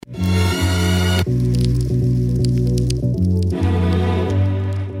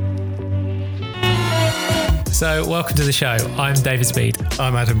So welcome to the show. I'm David Speed.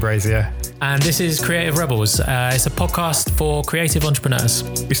 I'm Adam Brazier. And this is Creative Rebels. It's a podcast for creative entrepreneurs.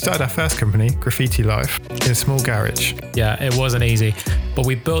 We started our first company, Graffiti Life, in a small garage. Yeah, it wasn't easy, but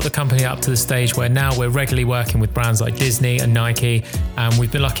we built the company up to the stage where now we're regularly working with brands like Disney and Nike, and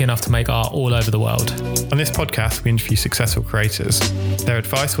we've been lucky enough to make art all over the world. On this podcast, we interview successful creators. Their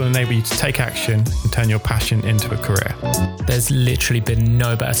advice will enable you to take action and turn your passion into a career. There's literally been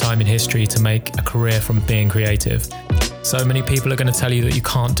no better time in history to make a career from being creative. So many people are going to tell you that you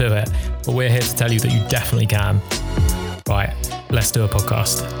can't do it, but we're here to tell you that you definitely can. Right, let's do a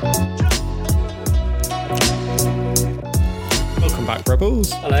podcast. Welcome back,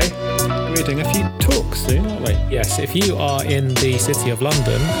 Rebels. Hello. We're doing a few talks soon, aren't we? Yes, if you are in the city of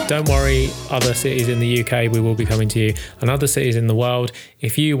London, don't worry, other cities in the UK, we will be coming to you, and other cities in the world.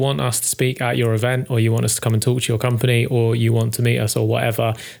 If you want us to speak at your event, or you want us to come and talk to your company, or you want to meet us or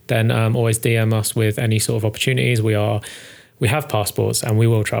whatever, then always DM us with any sort of opportunities. We have passports and we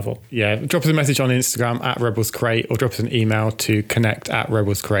will travel. Yeah, drop us a message on Instagram at RebelsCreate, or drop us an email to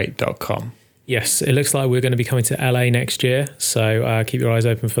connect@rebelscreate.com. Yes, it looks like we're going to be coming to LA next year, so keep your eyes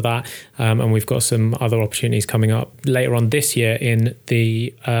open for that. And we've got some other opportunities coming up later on this year in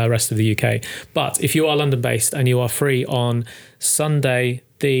the rest of the UK. But if you are London-based and you are free on Sunday,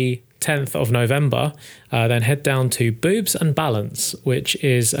 the 10th of November, then head down to Boobs and Balance, which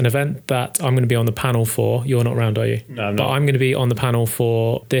is an event that I'm going to be on the panel for. You're not around, are you? No, I'm not. But I'm going to be on the panel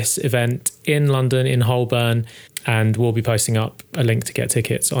for this event in London, in Holborn, and we'll be posting up a link to get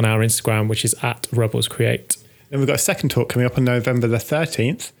tickets on our Instagram, which is at Rebels Create. Then we've got a second talk coming up on November the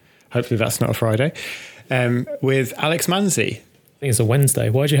 13th. Hopefully that's not a Friday. With Alex Manzi. I think it's a Wednesday.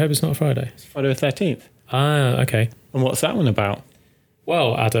 Why do you hope it's not a Friday? It's Friday the 13th. Ah, okay. And what's that one about?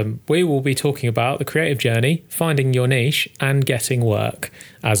 Well, Adam, we will be talking about the creative journey, finding your niche and getting work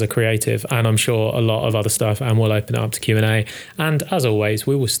as a creative, and I'm sure a lot of other stuff, and we'll open it up to Q&A. And as always,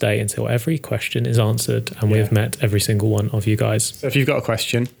 we will stay until every question is answered and we've met every single one of you guys. So if you've got a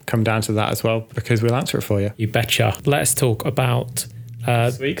question, come down to that as well, because we'll answer it for you. You betcha. Let's talk about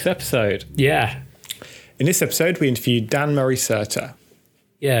this week's episode. Yeah. In this episode, we interviewed Dan Murray-Serter.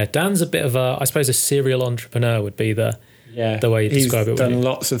 Yeah, Dan's a bit of a serial entrepreneur would be the way you describe it. He's done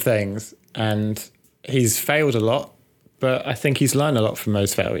lots of things and he's failed a lot, but I think he's learned a lot from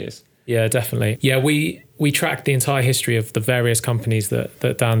those failures. Yeah, definitely. Yeah, we tracked the entire history of the various companies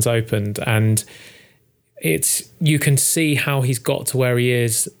that Dan's opened, and you can see how he's got to where he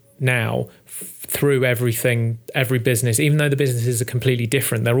is now through everything, every business, even though the businesses are completely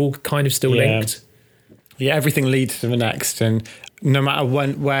different, they're all kind of still linked. Yeah, everything leads to the next, and no matter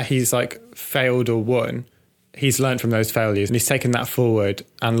where he's like failed or won, he's learned from those failures, and he's taken that forward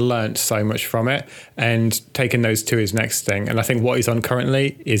and learnt so much from it and taken those to his next thing. And I think what he's on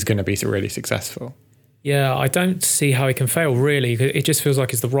currently is going to be really successful. Yeah, I don't see how he can fail, really. It just feels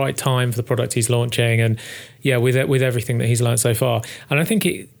like it's the right time for the product he's launching, and with everything that he's learned so far. And I think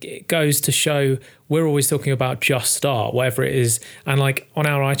it goes to show we're always talking about just start, whatever it is. And like on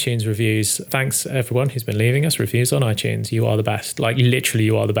our iTunes reviews, thanks everyone who's been leaving us reviews on iTunes. You are the best. Like literally,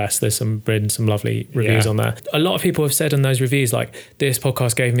 you are the best. There's been some lovely reviews on there. A lot of people have said in those reviews, like, this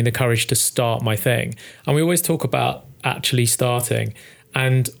podcast gave me the courage to start my thing. And we always talk about actually starting.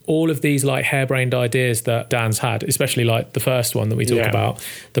 And all of these like harebrained ideas that Dan's had, especially like the first one that we talk about,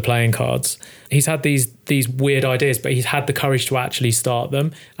 the playing cards, he's had these weird ideas, but he's had the courage to actually start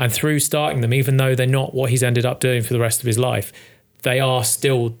them. And through starting them, even though they're not what he's ended up doing for the rest of his life, they are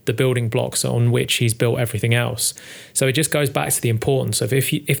still the building blocks on which he's built everything else. So it just goes back to the importance of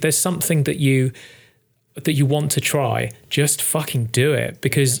if there's something that you want to try, just fucking do it,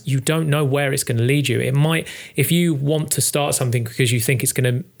 because you don't know where it's going to lead you. It might, if you want to start something because you think it's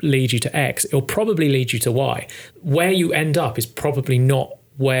going to lead you to X, it'll probably lead you to Y. Where you end up is probably not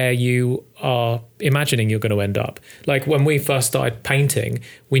where you are imagining you're going to end up. Like when we first started painting,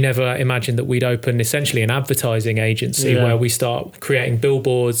 we never imagined that we'd open essentially an advertising agency where we start creating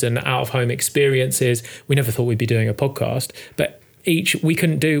billboards and out-of-home experiences. We never thought we'd be doing a podcast, but we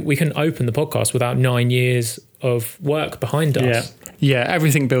couldn't open the podcast without 9 years of work behind us. Yeah,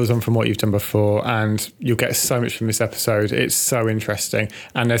 everything builds on from what you've done before, and you'll get so much from this episode. It's so interesting,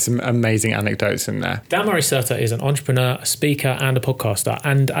 and there's some amazing anecdotes in there. Dan Murray-Serter is an entrepreneur, a speaker, and a podcaster.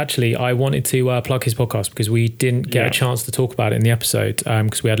 And actually, I wanted to plug his podcast because we didn't get a chance to talk about it in the episode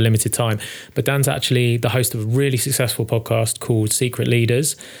because we had limited time. But Dan's actually the host of a really successful podcast called Secret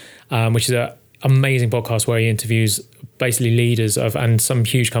Leaders, which is an amazing podcast where he interviews basically leaders of and some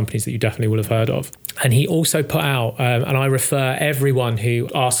huge companies that you definitely will have heard of. And he also put out, and I refer everyone who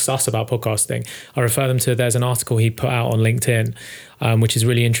asks us about podcasting, I refer them to, there's an article he put out on LinkedIn, which is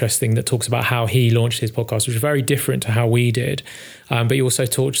really interesting, that talks about how he launched his podcast, which is very different to how we did. But he also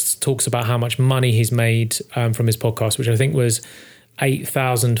talks about how much money he's made from his podcast, which I think was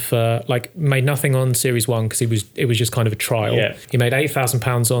 8,000 for, like, made nothing on series 1 because it was just kind of a trial. Yeah. He made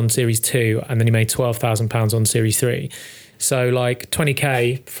 £8,000 on series 2, and then he made £12,000 on series 3. So like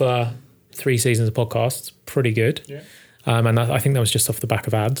 20k for 3 seasons of podcasts, pretty good. Yeah. And I think that was just off the back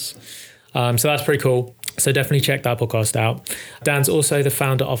of ads. So that's pretty cool. So definitely check that podcast out. Dan's also the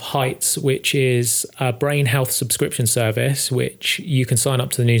founder of Heights, which is a brain health subscription service, which you can sign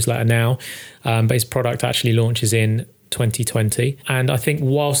up to the newsletter now. But his product actually launches in 2020. And I think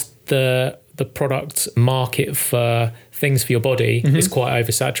whilst the product market for things for your body is quite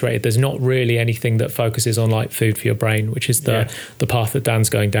oversaturated, there's not really anything that focuses on like food for your brain, which is the path that Dan's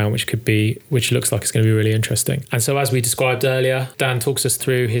going down, which looks like it's going to be really interesting. And so, as we described earlier, Dan talks us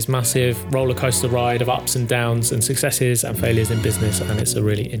through his massive roller coaster ride of ups and downs and successes and failures in business, and it's a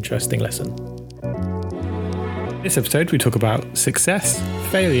really interesting lesson. This episode we talk about success,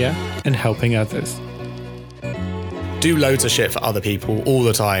 failure, and helping others. Do loads of shit for other people all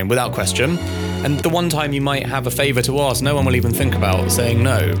the time, without question. And the one time you might have a favour to ask, no one will even think about saying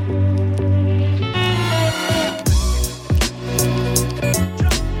no.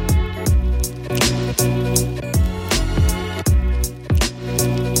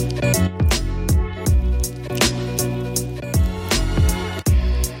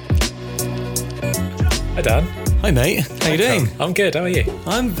 Hi, Dan. Hi, mate. How you doing? I'm good. How are you?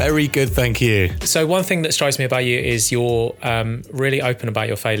 I'm very good, thank you. So one thing that strikes me about you is you're really open about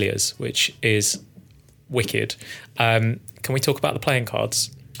your failures, which is wicked. Can we talk about the playing cards?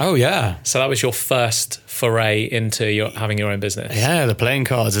 Oh, yeah. So that was your first foray into having your own business. Yeah, the playing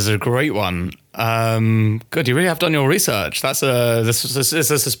cards is a great one. Good, you really have done your research. This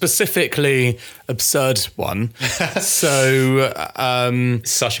is a specifically absurd one. So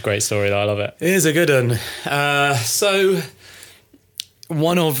Such a great story, though. I love it. it is a good one. So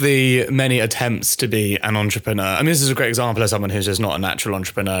one of the many attempts to be an entrepreneur, I mean, this is a great example of someone who's just not a natural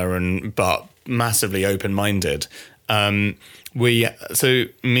entrepreneur but massively open-minded. Me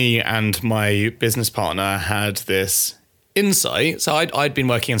and my business partner had this insight. So I'd been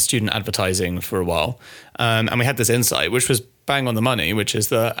working in student advertising for a while, and we had this insight, which was bang on the money, which is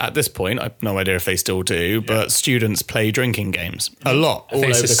that at this point, I have no idea if they still do, but students play drinking games a lot all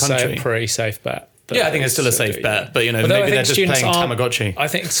over the country. A pretty safe bet. Yeah, I think it's still a safe bet, but maybe they're just playing Tamagotchi. I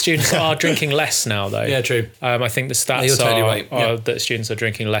think students are drinking less now, though. Yeah, true. I think the stats You're totally right. Yeah. that students are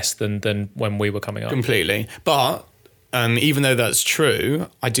drinking less than when we were coming up. Completely. But even though that's true,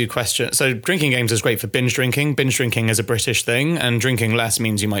 I do question. So drinking games is great for binge drinking. Binge drinking is a British thing, and drinking less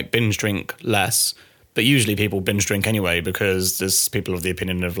means you might binge drink less. But usually people binge drink anyway because there's people of the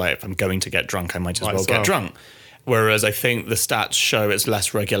opinion of like, if I'm going to get drunk, I might as well get drunk. Whereas I think the stats show it's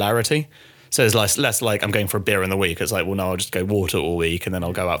less regularity. So it's less like I'm going for a beer in the week. It's like, well, no, I'll just go water all week and then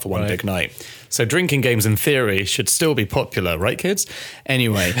I'll go out for one big night. So drinking games in theory should still be popular, right, kids?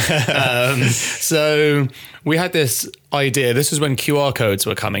 Anyway, so we had this idea. This was when QR codes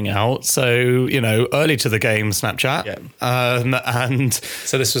were coming out. So, early to the game, Snapchat. Yeah. And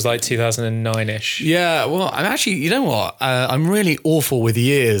so this was like 2009-ish. Yeah, well, I'm actually, you know what? I'm really awful with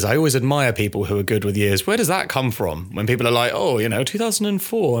years. I always admire people who are good with years. Where does that come from? When people are like,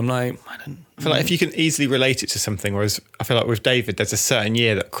 2004. I'm like, I feel like if you can easily relate it to something, whereas I feel like with David, there's a certain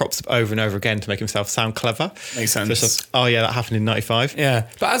year that crops up over and over again to make himself sound clever. Makes sense. So that happened in 95. Yeah.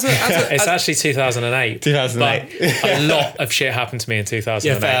 But it's actually 2008. 2008. But a lot of shit happened to me in 2008.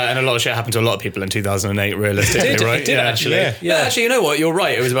 Yeah, fair. And a lot of shit happened to a lot of people in 2008, realistically, right? It did actually. Yeah. Actually, you know what? You're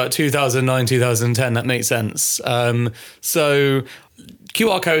right. It was about 2009, 2010. That makes sense. So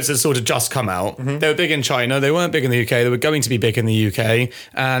QR codes had sort of just come out. Mm-hmm. They were big in China. They weren't big in the UK. They were going to be big in the UK.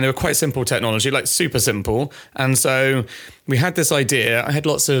 And they were quite simple technology, like super simple. And so we had this idea. I had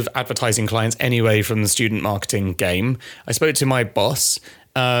lots of advertising clients anyway from the student marketing game. I spoke to my boss,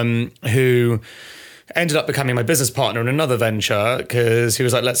 who ended up becoming my business partner in another venture because he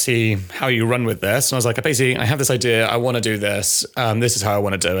was like, let's see how you run with this. And I was like, I have this idea. I want to do this. This is how I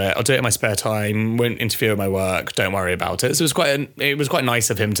want to do it. I'll do it in my spare time. Won't interfere with my work. Don't worry about it. So it was quite nice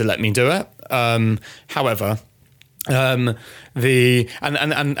of him to let me do it. However, the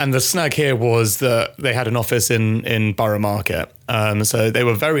snag here was that they had an office in Borough Market. So they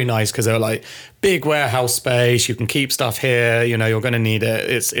were very nice because they were like, big warehouse space, you can keep stuff here, you're going to need it.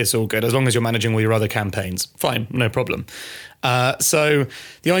 It's all good as long as you're managing all your other campaigns. Fine, no problem. So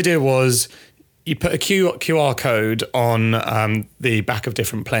the idea was you put a QR code on the back of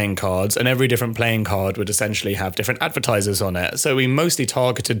different playing cards, and every different playing card would essentially have different advertisers on it. So we mostly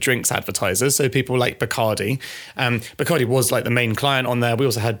targeted drinks advertisers, so people like Bacardi. Bacardi was like the main client on there. We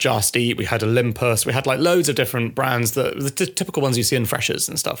also had Just Eat, we had Olympus, we had like loads of different brands, the typical ones you see in Freshers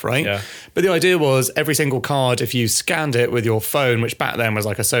and stuff, right? Yeah. But the idea was every single card, if you scanned it with your phone, which back then was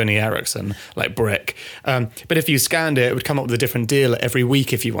like a Sony Ericsson, like brick, but if you scanned it, it would come up with a different deal every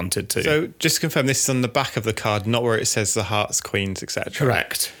week if you wanted to. So just to confirm, this is on the back of the card, not where it says the hearts, queens, etc.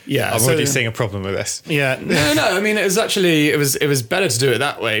 Correct. Yeah. I'm already seeing a problem with this. Yeah. No. I mean, it was better to do it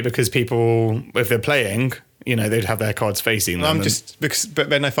that way because people, if they're playing, you know, they'd have their cards facing them. But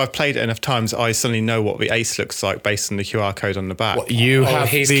then if I've played it enough times, I suddenly know what the ace looks like based on the QR code on the back.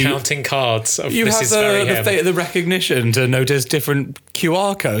 He's counting cards. You have the recognition to notice different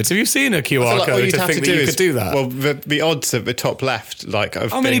QR codes. Have you seen a QR code to think that you could do that? Well, the odds at the top left, like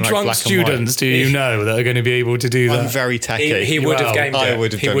of how many drunk students do you know that are going to be able to do that? I'm very techie. He would have gamed it. I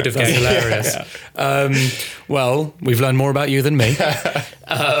would have done it. That's hilarious. Well, we've learned more about you than me.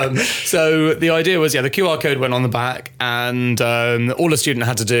 So the idea was, the QR code went on the back, and all a student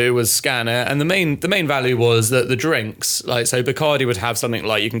had to do was scan it. And the main value was that the drinks, like, so Bacardi would have something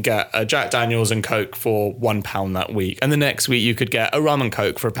like you can get a Jack Daniels and Coke for £1 that week, and the next week you could get a rum and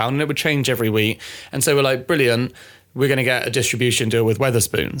Coke for £1, and it would change every week. And so we're like, brilliant. We're going to get a distribution deal with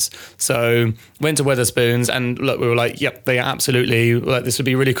Wetherspoons. So went to Wetherspoons, and look, we were like, yep, they absolutely, like, this would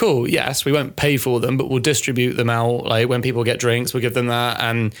be really cool. Yes, we won't pay for them, but we'll distribute them out. Like, when people get drinks, we'll give them that.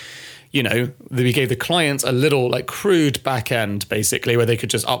 And, you know, we gave the clients a little like crude back end, basically, where they could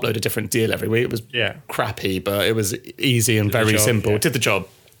just upload a different deal every week. It was crappy, but it was easy and very simple. Did the job.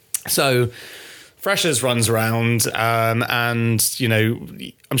 So Freshers runs around, and, you know,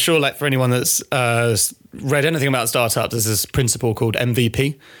 I'm sure, like, for anyone that's read anything about startups, there's this principle called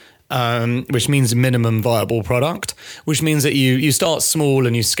MVP, which means minimum viable product, which means that you start small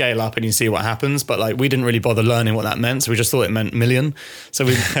and you scale up and you see what happens. But like, we didn't really bother learning what that meant, so we just thought it meant million. So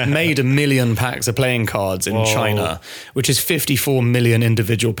we made 1 million packs of playing cards in China, which is 54 million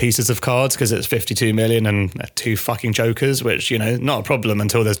individual pieces of cards, because it's 52 million and 2 fucking jokers, which, you know, not a problem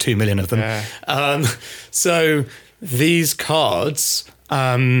until there's 2 million of them. Yeah. So these cards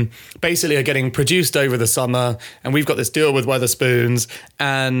basically are getting produced over the summer, and we've got this deal with Wetherspoons,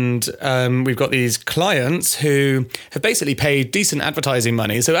 and we've got these clients who have basically paid decent advertising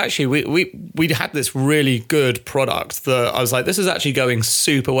money. So actually we had this really good product that I was like, this is actually going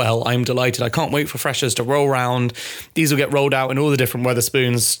super well. I'm delighted. I can't wait for Freshers to roll around. These will get rolled out in all the different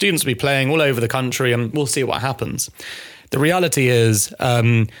Wetherspoons. Students will be playing all over the country, and we'll see what happens. The reality is,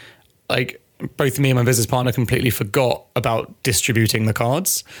 both me and my business partner completely forgot about distributing the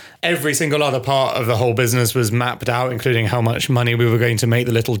cards. Every single other part of the whole business was mapped out, including how much money we were going to make,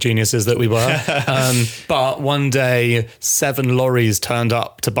 the little geniuses that we were. But one day, 7 lorries turned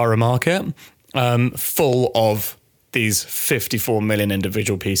up to Borough Market, full of these 54 million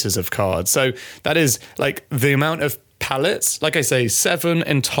individual pieces of cards. So that is like the amount of pallets, like I say, 7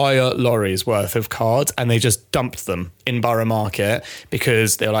 entire lorries worth of cards, and they just dumped them in Borough Market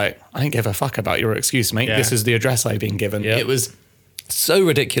because they were like, I don't give a fuck about your excuse, mate. Yeah. This is the address I've been given. Yep. It was so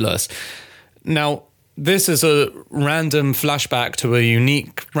ridiculous. Now, this is a random flashback to a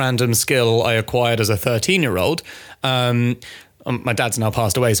unique random skill I acquired as a 13-year-old. My dad's now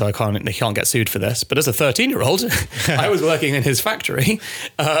passed away, so he can't get sued for this. But as a 13-year-old, I was working in his factory,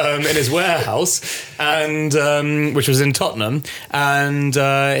 in his warehouse, and which was in Tottenham. And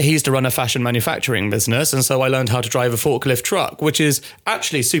he used to run a fashion manufacturing business, and so I learned how to drive a forklift truck, which is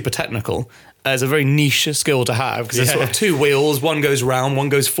actually super technical. It's a very niche skill to have, because there's sort of 2 wheels, one goes round, one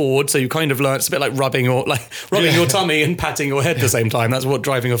goes forward. So you kind of learn, it's a bit like rubbing your tummy and patting your head at the same time. That's what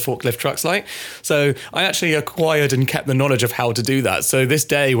driving a forklift truck's like. So I actually acquired and kept the knowledge of how to do that. So this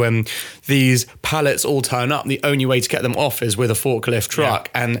day, when these pallets all turn up, the only way to get them off is with a forklift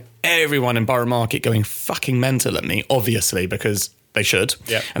truck. Yeah. And everyone in Borough Market going fucking mental at me, obviously, because they should.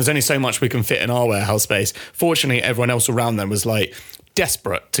 Yeah. And there's only so much we can fit in our warehouse space. Fortunately, everyone else around them was like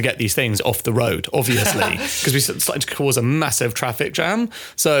desperate to get these things off the road, obviously, because we started to cause a massive traffic jam.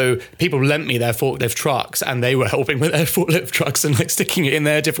 So people lent me their forklift trucks, and they were helping with their forklift trucks and like sticking it in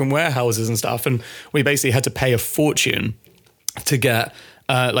their different warehouses and stuff. And we basically had to pay a fortune to get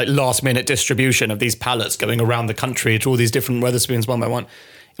like last minute distribution of these pallets going around the country to all these different Wetherspoons one by one.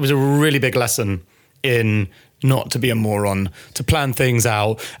 It was a really big lesson in not to be a moron, to plan things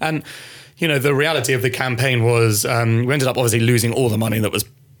out. And you know, the reality of the campaign was we ended up obviously losing all the money that was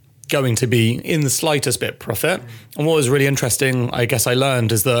going to be in the slightest bit profit. And what was really interesting, I guess I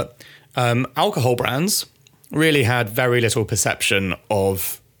learned, is that alcohol brands really had very little perception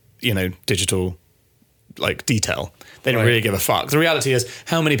of digital like detail. They don't really give a fuck. The reality is,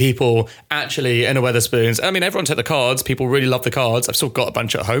 how many people actually in a Wetherspoons? I mean, everyone took the cards. People really love the cards. I've still got a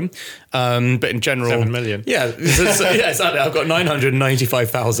bunch at home, but in general, 7 million. Yeah, exactly. I've got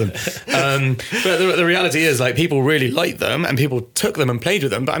 995,000. But the reality is, like, people really liked them, and people took them and played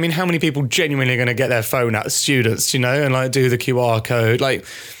with them. But I mean, how many people genuinely are going to get their phone out? Students, and like do the QR code, like.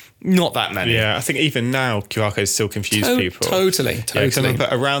 Not that many. Yeah, I think even now QR codes still confuse people. Totally. Yeah,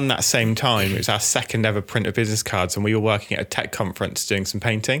 but around that same time, it was our second ever print of business cards, and we were working at a tech conference doing some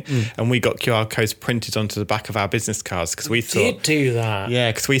painting, and we got QR codes printed onto the back of our business cards because we thought Did do that? Yeah,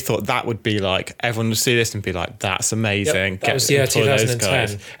 because we thought that would be like everyone would see this and be like, "That's amazing." That was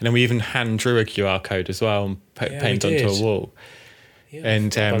 2010, and then we even hand drew a QR code as well and painted onto a wall. Yeah,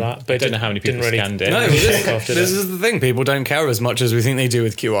 and but I don't know how many people scanned it. No, this is the thing. People don't care as much as we think they do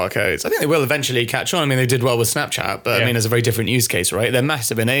with QR codes. I think they will eventually catch on. I mean, they did well with Snapchat, but I mean, it's a very different use case, right? They're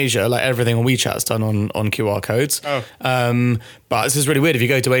massive in Asia. Like everything on WeChat's done on QR codes. But this is really weird. If you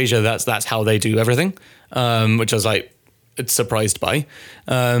go to Asia, that's how they do everything, which I was like, it's surprised by.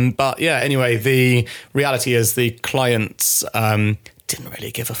 But yeah, anyway, the reality is the clients didn't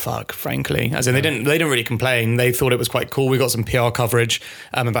really give a fuck, frankly. As in, they didn't really complain. They thought it was quite cool. We got some PR coverage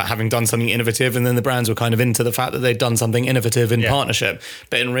about having done something innovative, and then the brands were kind of into the fact that they'd done something innovative in partnership.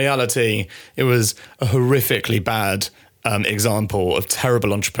 But in reality, it was a horrifically bad example of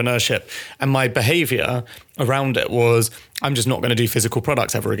terrible entrepreneurship. And my behavior around it was, I'm just not going to do physical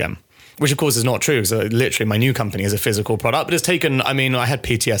products ever again. Which of course is not true. So literally my new company is a physical product, but it's taken, I mean, I had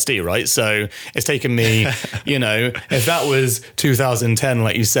PTSD, right? So it's taken me, if that was 2010,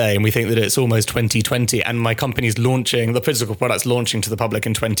 like you say, and we think that it's almost 2020 and my company's launching, the physical product's launching to the public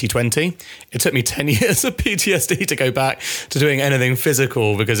in 2020, it took me 10 years of PTSD to go back to doing anything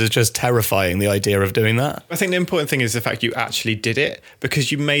physical because it's just terrifying, the idea of doing that. I think the important thing is the fact you actually did it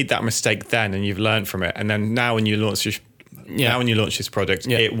because you made that mistake then and you've learned from it. And then now when you launch now when you launch this product,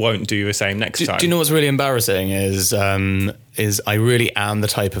 it won't do the same next time. Do you know what's really embarrassing is I really am the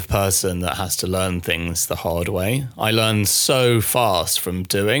type of person that has to learn things the hard way. I learn so fast from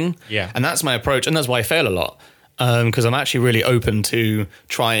doing. Yeah. And that's my approach. And that's why I fail a lot. Because I'm actually really open to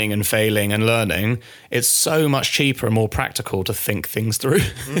trying and failing and learning. It's so much cheaper and more practical to think things through.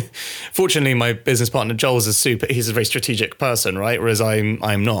 Fortunately, my business partner Joel's he's a very strategic person, right? Whereas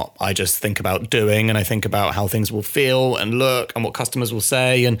I'm not. I just think about doing, and I think about how things will feel and look and what customers will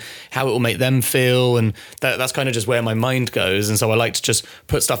say and how it will make them feel. And that's kind of just where my mind goes. And so I like to just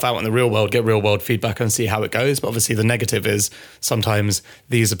put stuff out in the real world, get real world feedback and see how it goes. But obviously the negative is sometimes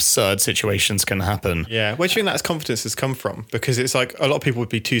these absurd situations can happen. Yeah. Where do you think that confidence has come from? Because it's like a lot of people would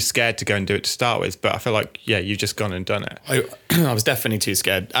be too scared to go and do it to start with, but I feel like you've just gone and done it. I was definitely too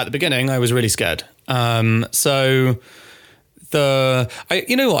scared at the beginning. I was really scared. I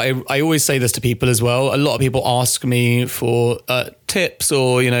always say this to people as well. A lot of people ask me for tips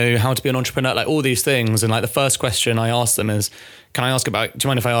or how to be an entrepreneur, like all these things, and like the first question I ask them is, do you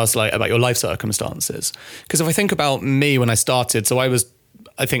mind if I ask like about your life circumstances? Because if I think about me when I started, so I was,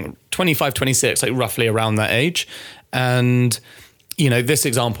 I think 25, 26, like roughly around that age. And, this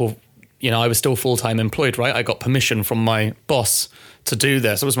example, I was still full-time employed, right? I got permission from my boss to do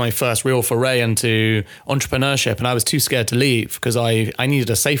this. It was my first real foray into entrepreneurship. And I was too scared to leave because I needed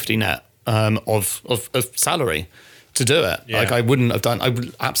a safety net of salary to do it. Yeah. Like I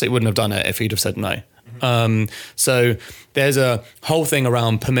absolutely wouldn't have done it if he'd have said no. So there's a whole thing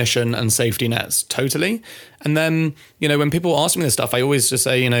around permission and safety nets, totally. And then, when people ask me this stuff, I always just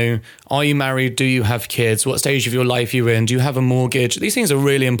say, are you married? Do you have kids? What stage of your life are you in? Do you have a mortgage? These things are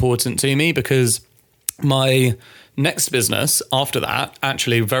really important to me because my next business after that,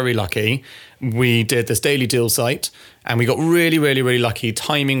 actually very lucky, we did this daily deal site and we got really, really, really lucky.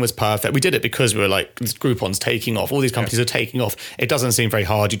 Timing was perfect. We did it because we were like, this Groupon's taking off. All these companies are taking off. It doesn't seem very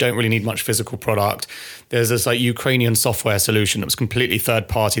hard. You don't really need much physical product. There's this like Ukrainian software solution that was completely third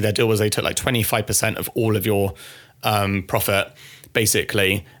party. Their deal was they took like 25% of all of your profit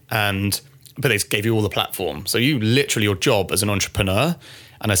basically. But they gave you all the platform. So you literally, your job as an entrepreneur,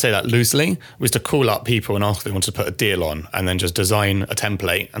 and I say that loosely, was to call up people and ask if they wanted to put a deal on and then just design a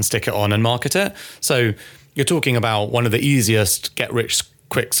template and stick it on and market it. So you're talking about one of the easiest get rich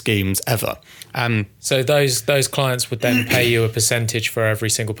quick schemes ever. So those clients would then pay you a percentage for every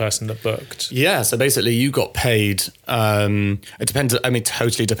single person that booked? Yeah, so basically you got paid, totally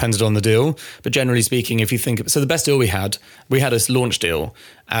depended on the deal, but generally speaking, if you think, so the best deal we had this launch deal,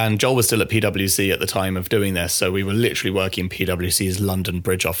 and Joel was still at PwC at the time of doing this, so we were literally working in PwC's London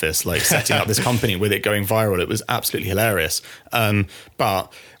Bridge office, like setting up this company with it going viral. It was absolutely hilarious.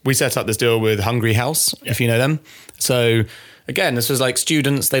 But we set up this deal with Hungry House, if you know them. So again, this was like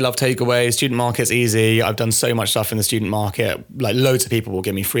students, they love takeaway. Student market's easy. I've done so much stuff in the student market. Like loads of people will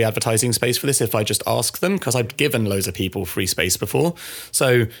give me free advertising space for this if I just ask them, because I've given loads of people free space before.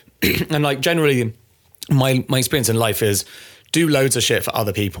 So, and like generally my experience in life is do loads of shit for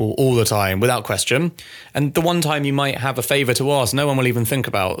other people all the time without question. And the one time you might have a favor to ask, no one will even think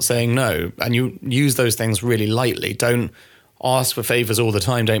about saying no. And you use those things really lightly. Don't ask for favors all the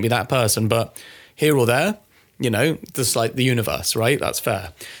time. Don't be that person. But here or there, you know, just like the universe, right? That's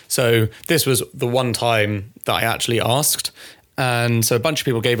fair. So this was the one time that I actually asked. And so a bunch of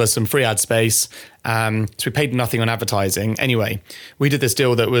people gave us some free ad space. So we paid nothing on advertising. Anyway, we did this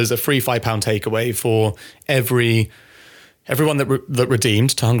deal that was a free £5 takeaway for everyone that redeemed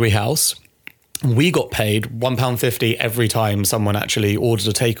to Hungry House. We got paid £1.50 every time someone actually ordered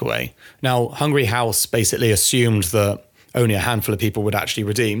a takeaway. Now, Hungry House basically assumed that only a handful of people would actually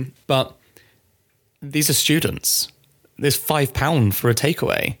redeem, but these are students. There's £5 for a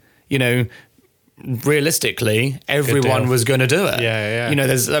takeaway. You know, realistically, everyone was going to do it. Yeah. You know,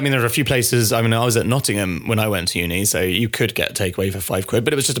 there are a few places. I mean, I was at Nottingham when I went to uni, so you could get a takeaway for £5,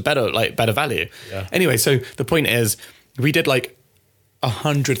 but it was just a better value. Yeah. Anyway, so the point is, we did like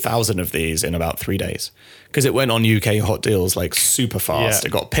 100,000 of these in about 3 days because it went on UK Hot Deals like super fast. Yeah.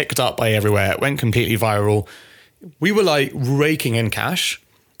 It got picked up by everywhere. It went completely viral. We were like raking in cash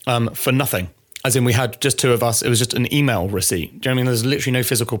for nothing. As in we had just two of us. It was just an email receipt. Do you know what I mean? There's literally no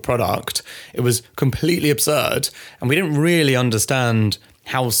physical product. It was completely absurd. And we didn't really understand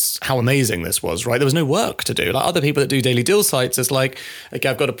how amazing this was, right? There was no work to do. Like other people that do daily deal sites, it's like, okay,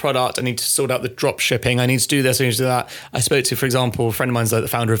 I've got a product, I need to sort out the drop shipping, I need to do this, I need to do that. I spoke to, for example, a friend of mine's like the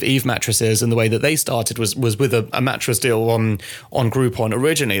founder of Eve Mattresses, and the way that they started was with a mattress deal on Groupon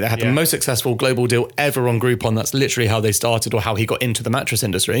originally. They had the most successful global deal ever on Groupon. That's literally how they started, or how he got into the mattress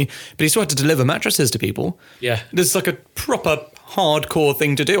industry. But he still had to deliver mattresses to people. Yeah. This is like a proper hardcore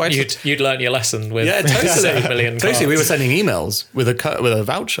thing to do. You'd learn your lesson with totally. 7 million cards. Totally, we were sending emails with a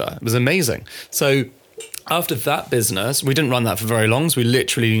voucher. It was amazing. So after that business, we didn't run that for very long. So we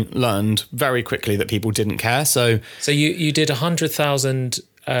literally learned very quickly that people didn't care. So you did 100,000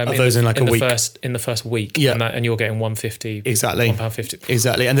 of those in like a week. In the first week, yeah, and you're getting £1.50 exactly, £1.50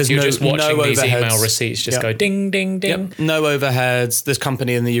 exactly. And there's you're just watching no these overheads. email receipts just go ding ding ding. Yep. No overheads. This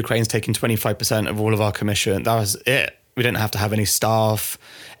company in the Ukraine's taking 25% of all of our commission. That was it. We didn't have to have any staff.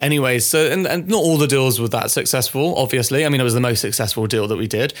 Anyway, so and not all the deals were that successful, obviously. I mean, it was the most successful deal that we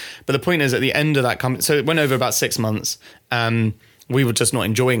did. But the point is, at the end of that company, so it went over about 6 months. We were just not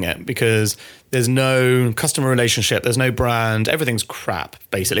enjoying it because there's no customer relationship, there's no brand, everything's crap,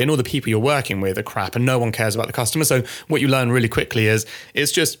 basically. And all the people you're working with are crap, and no one cares about the customer. So what you learn really quickly is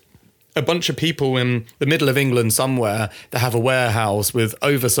it's just a bunch of people in the middle of England somewhere that have a warehouse with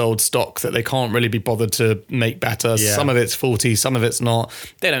oversold stock that they can't really be bothered to make better. Yeah. Some of it's faulty, some of it's not.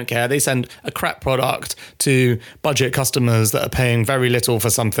 They don't care. They send a crap product to budget customers that are paying very little for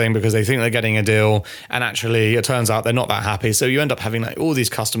something because they think they're getting a deal. And actually, it turns out they're not that happy. So you end up having like all these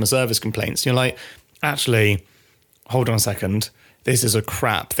customer service complaints. You're like, actually, hold on a second. This is a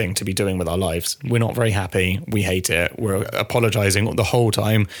crap thing to be doing with our lives. We're not very happy. We hate it. We're apologizing the whole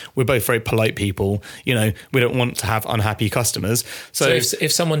time. We're both very polite people. You know, we don't want to have unhappy customers. So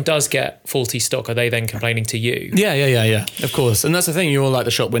if someone does get faulty stock, are they then complaining to you? Yeah. Of course. And that's the thing. You're like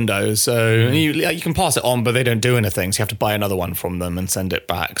the shop window. So you can pass it on, but they don't do anything. So you have to buy another one from them and send it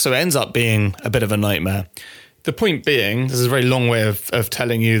back. So it ends up being a bit of a nightmare. The point being, this is a very long way of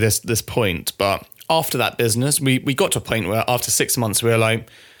telling you this point, but after that business, we got to a point where after 6 months, we were like,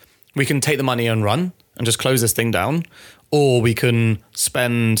 we can take the money and run and just close this thing down, or we can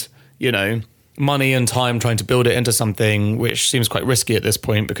spend, money and time trying to build it into something which seems quite risky at this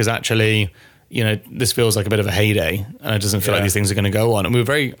point because actually, this feels like a bit of a heyday and it doesn't feel like these things are going to go on. And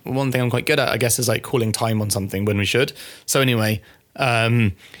one thing I'm quite good at, I guess, is like calling time on something when we should. So anyway,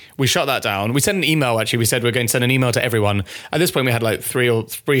 we shut that down. We sent an email, actually. We said we're going to send an email to everyone. At this point, we had like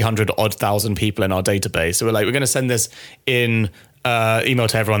 300 odd thousand people in our database. So we're like, we're going to send this in email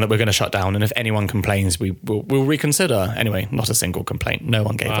to everyone that we're going to shut down. And if anyone complains, we'll reconsider. Anyway, not a single complaint. No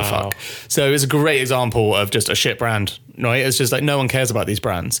one gave a fuck. So it's a great example of just a shit brand, right? It's just like no one cares about these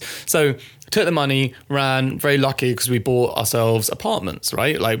brands. So took the money, ran, very lucky because we bought ourselves apartments,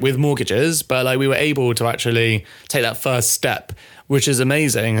 right? Like with mortgages, but like we were able to actually take that first step, which is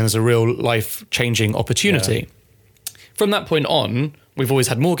amazing and is a real life-changing opportunity. Yeah. From that point on, we've always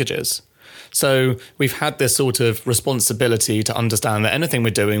had mortgages. So we've had this sort of responsibility to understand that anything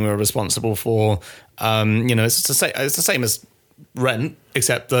we're doing, we're responsible for. It's the same as rent,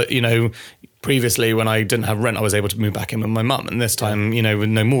 except that, previously when I didn't have rent, I was able to move back in with my mum. And this time, with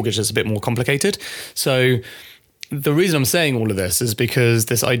no mortgage, it's a bit more complicated. So the reason I'm saying all of this is because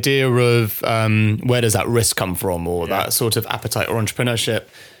this idea of where does that risk come from, or that sort of appetite or entrepreneurship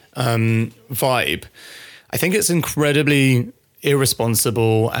vibe, I think it's incredibly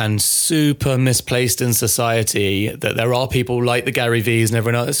irresponsible and super misplaced in society that there are people like the Gary V's and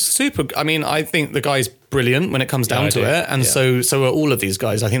everyone else. It's super. I mean, I think the guy's brilliant when it comes down to it, and so are all of these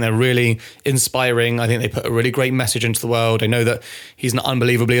guys. I think they're really inspiring. I think they put a really great message into the world. I know that he's an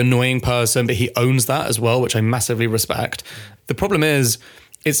unbelievably annoying person, but he owns that as well, which I massively respect. The problem is,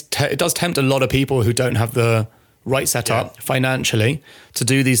 it does tempt a lot of people who don't have the right setup financially to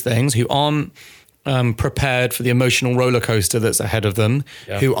do these things, who aren't prepared for the emotional roller coaster that's ahead of them,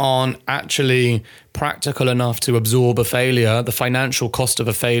 who aren't actually practical enough to absorb a failure, the financial cost of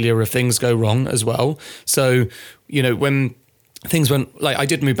a failure if things go wrong as well. So, you know, when things went, like, I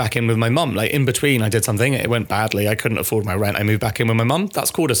did move back in with my mum, like in between I did something, it went badly, I couldn't afford my rent, I moved back in with my mum.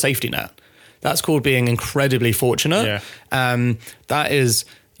 That's called a safety net. That's called being incredibly fortunate. That is,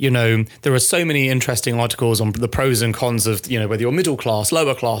 you know, there are so many interesting articles on the pros and cons of, you know, whether you're middle class,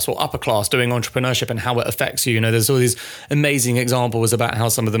 lower class, or upper class doing entrepreneurship and how it affects you. You know, there's all these amazing examples about how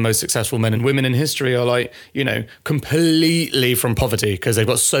some of the most successful men and women in history are, like, you know, completely from poverty because they've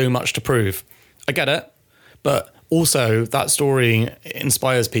got so much to prove. I get it. But also that story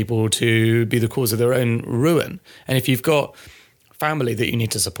inspires people to be the cause of their own ruin. And if you've got family that you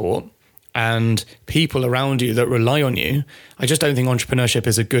need to support, and people around you that rely on you, I just don't think entrepreneurship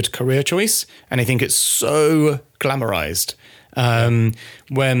is a good career choice. And I think it's so glamorized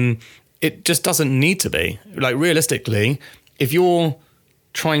when it just doesn't need to be. Like, realistically, if you're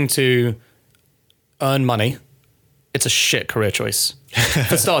trying to earn money, it's a shit career choice.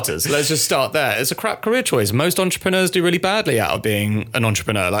 For starters, let's just start there. It's a crap career choice. Most entrepreneurs do really badly out of being an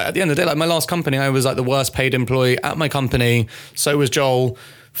entrepreneur. Like, at the end of the day, like my last company, I was like the worst paid employee at my company. So was Joel.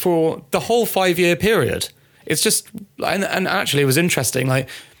 For the whole 5-year period. It's just, and actually it was interesting, like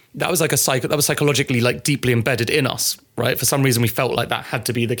that was psychologically like deeply embedded in us, right? For some reason we felt like that had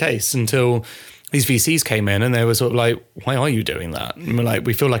to be the case until these VCs came in and they were sort of like, why are you doing that? And we're like,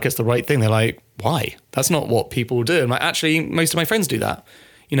 we feel like it's the right thing. They're like, why? That's not what people do. And like, actually, most of my friends do that.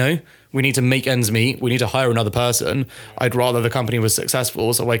 You know, we need to make ends meet. We need to hire another person. I'd rather the company was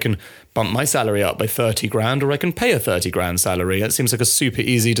successful so I can bump my salary up by 30 grand, or I can pay a 30 grand salary. It seems like a super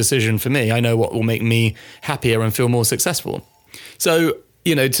easy decision for me. I know what will make me happier and feel more successful. So,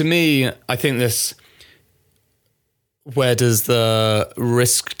 you know, to me, I think this, where does the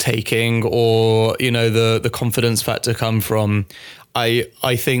risk taking or, you know, the confidence factor come from? I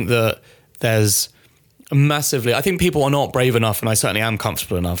think that there's massively, I think people are not brave enough, and I certainly am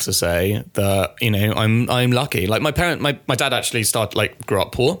comfortable enough to say that, you know, I'm lucky. Like my dad actually grew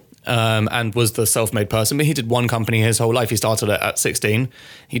up poor and was the self-made person, but he did one company his whole life. He started it at 16.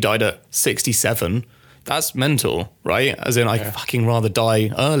 He died at 67. That's mental, right? As in, I'd fucking rather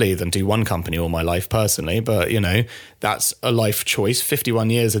die early than do one company all my life personally. But, you know, that's a life choice, 51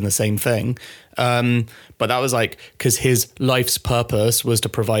 years in the same thing. But that was like, because his life's purpose was to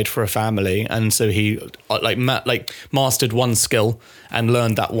provide for a family. And so he mastered one skill and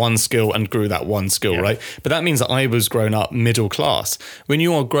learned that one skill and grew that one skill, right? But that means that I was grown up middle class. When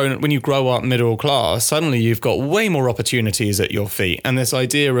you grow up middle class, suddenly you've got way more opportunities at your feet. And this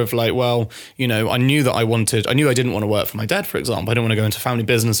idea of like, well, you know, I knew I didn't want to work for my dad, for example. I didn't want to go into family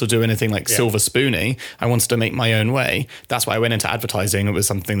business or do anything like silver spoony. I wanted to make my own way. That's why I went into advertising. It was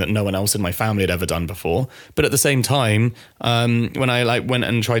something that no one else in my family had ever done before. But at the same time, when I went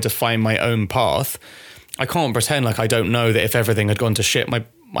and tried to find my own path, I can't pretend like I don't know that if everything had gone to shit,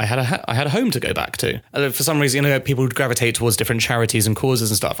 I had a home to go back to. For some reason, you know, people would gravitate towards different charities and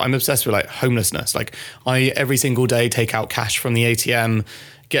causes and stuff. I'm obsessed with like homelessness. Like I every single day take out cash from the ATM,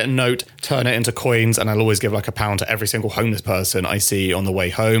 get a note, turn it into coins, and I'll always give like £1 to every single homeless person I see on the way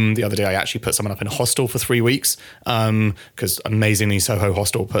home. The other day, I actually put someone up in a hostel for 3 weeks because amazingly, Soho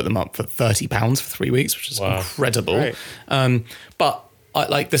Hostel put them up for £30 for 3 weeks, which is incredible. But I,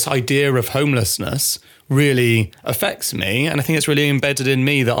 like this idea of homelessness really affects me, and I think it's really embedded in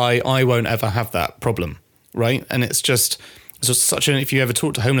me that I won't ever have that problem, right? And it's just such an, if you ever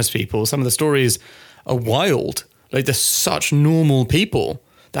talk to homeless people, some of the stories are wild. Like they're such normal people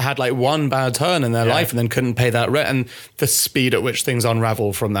that had like one bad turn in their life and then couldn't pay that rent, and the speed at which things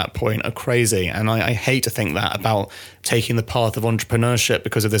unravel from that point are crazy. And I hate to think that about taking the path of entrepreneurship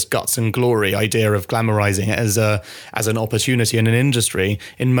because of this guts and glory idea of glamorizing it as an opportunity in an industry.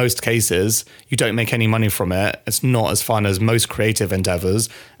 In most cases, you don't make any money from it. It's not as fun as most creative endeavors.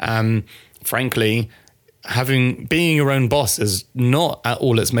 Frankly, being your own boss is not at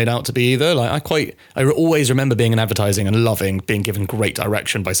all it's made out to be either. Like I always remember being in advertising and loving being given great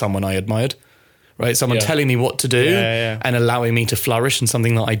direction by someone I admired, right? Someone Yeah. telling me what to do Yeah. and allowing me to flourish in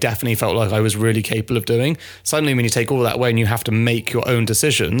something that I definitely felt like I was really capable of doing. Suddenly, when you take all that away and you have to make your own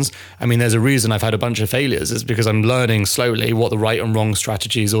decisions, I mean, there's a reason I've had a bunch of failures. It's because I'm learning slowly what the right and wrong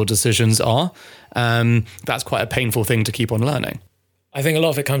strategies or decisions are. That's quite a painful thing to keep on learning. I think a lot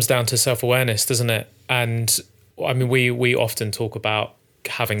of it comes down to self-awareness, doesn't it? And I mean, we often talk about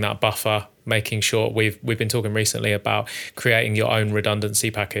having that buffer, making sure we've been talking recently about creating your own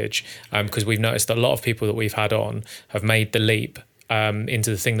redundancy package, because we've noticed that a lot of people that we've had on have made the leap into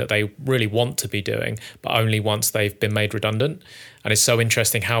the thing that they really want to be doing, but only once they've been made redundant. And it's so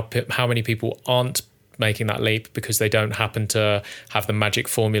interesting how many people aren't making that leap because they don't happen to have the magic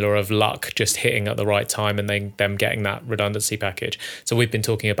formula of luck just hitting at the right time and then them getting that redundancy package. So we've been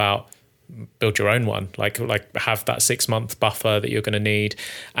talking about build your own one, like have that 6-month buffer that you're going to need.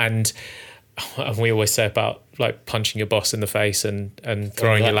 And we always say about like punching your boss in the face and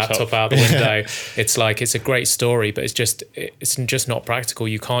throwing your laptop out the window. It's like, it's a great story, but it's just not practical.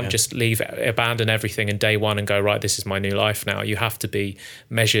 You can't just abandon everything in day one and go, right, this is my new life now. You have to be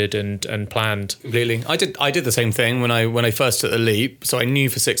measured and planned. Completely. I did the same thing when I first took the leap. So I knew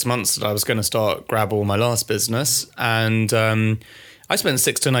for 6 months that I was going to start Grabble, my last business, and I spent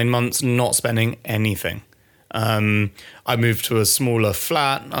 6 to 9 months not spending anything. I moved to a smaller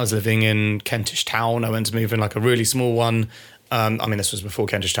flat. I was living in Kentish Town. I went to move in like a really small one. I mean, this was before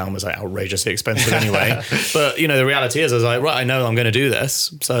Kentish Town was like outrageously expensive anyway. But, you know, the reality is I was like, right, I know I'm going to do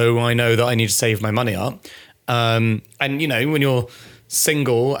this. So I know that I need to save my money up. And, you know, when you're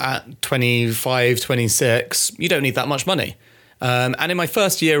single at 25, 26, you don't need that much money. And in my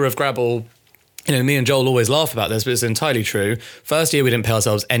first year of Grabble, you know, me and Joel always laugh about this, but it's entirely true. First year, we didn't pay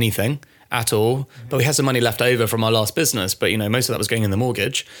ourselves anything at all, but we had some money left over from our last business. But, you know, most of that was going in the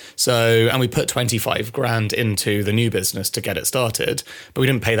mortgage. So, and we put 25 grand into the new business to get it started, but we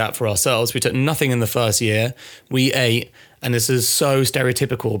didn't pay that for ourselves. We took nothing in the first year. We ate, and this is so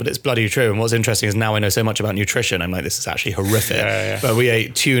stereotypical, but it's bloody true. And what's interesting is now I know so much about nutrition. I'm like, this is actually horrific. But we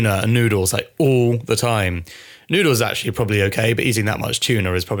ate tuna and noodles like all the time. Noodles actually probably okay, but eating that much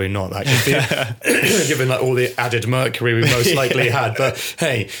tuna is probably not that good, given like all the added mercury we most likely had. But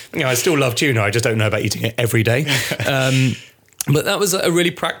hey, you know, I still love tuna. I just don't know about eating it every day. But that was a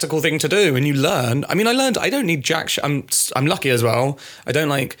really practical thing to do, and you learn. I mean, I learned I don't need jack shit. I'm lucky as well. I don't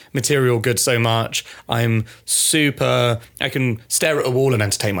like material goods so much. I can stare at a wall and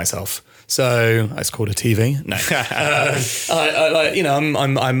entertain myself. So it's called a TV. No,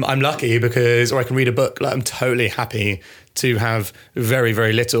 I'm lucky because, or I can read a book. Like, I'm totally happy to have very,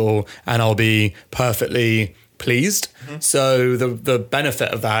 very little, and I'll be perfectly pleased. Mm-hmm. So the benefit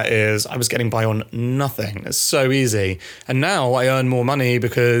of that is I was getting by on nothing. It's so easy, and now I earn more money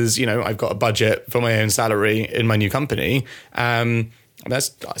because, you know, I've got a budget for my own salary in my new company. I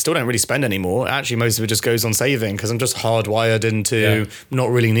still don't really spend anymore. Actually, most of it just goes on saving because I'm just hardwired into not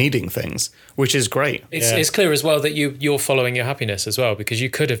really needing things, which is great. It's clear as well that you're following your happiness as well, because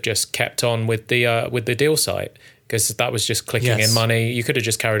you could have just kept on with the deal site because that was just clicking in money. You could have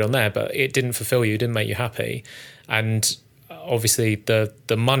just carried on there, but it didn't fulfill you, didn't make you happy. And obviously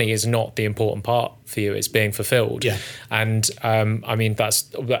the money is not the important part for you, it's being fulfilled. And I mean,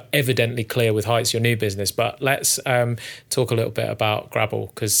 that's evidently clear with Heights, your new business, but let's talk a little bit about Grabble,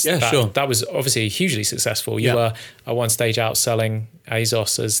 because that was obviously hugely successful. You were at one stage outselling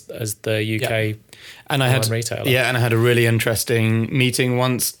ASOS as the UK and I had retailer. And I had a really interesting meeting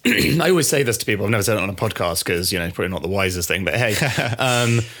once. I always say this to people, I've never said it on a podcast because, you know, it's probably not the wisest thing, but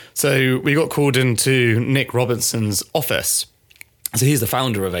hey. So we got called into Nick Robinson's office. So he's the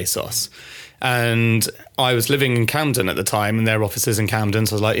founder of ASOS. And I was living in Camden at the time, and their office is in Camden.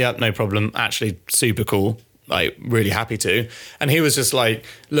 So I was like, yep, no problem. Actually, super cool. Like, really happy to. And he was just like,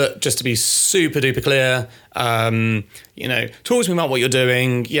 look, just to be super duper clear, you know, talk to me about what you're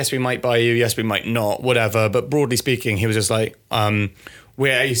doing. Yes, we might buy you. Yes, we might not, whatever. But broadly speaking, he was just like,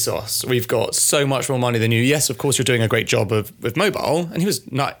 we're ASOS. We've got so much more money than you. Yes, of course, you're doing a great job with mobile. And he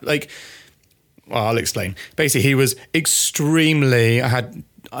was not like, well, I'll explain. Basically, he was extremely, I had,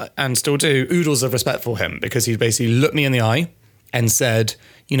 and still do, oodles of respect for him, because he basically looked me in the eye and said,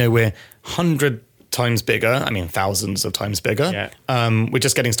 you know, we're 100 times bigger. I mean, thousands of times bigger. We're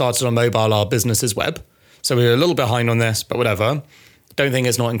just getting started on mobile. Our business is web. So we're a little behind on this, but whatever. Don't think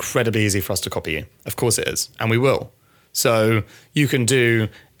it's not incredibly easy for us to copy you. Of course it is. And we will. So you can do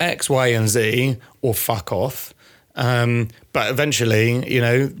X, Y, and Z or fuck off. But eventually, you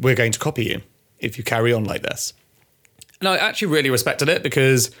know, we're going to copy you if you carry on like this. And I actually really respected it,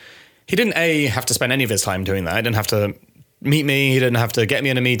 because he didn't have to spend any of his time doing that. He didn't have to meet me. He didn't have to get me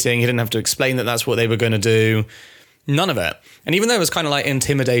in a meeting. He didn't have to explain that that's what they were going to do. None of it. And even though it was kind of like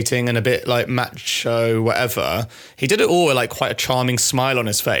intimidating and a bit like macho, whatever, he did it all with like quite a charming smile on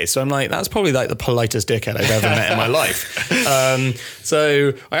his face. So I'm like, that's probably like the politest dickhead I've ever met in my life.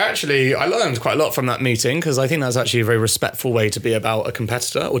 So I learned quite a lot from that meeting, because I think that's actually a very respectful way to be about a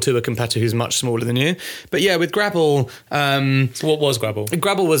competitor, or to a competitor who's much smaller than you. But yeah, with Grabble... So what was Grabble?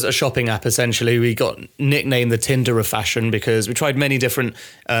 Grabble was a shopping app, essentially. We got nicknamed the Tinder of fashion because we tried many different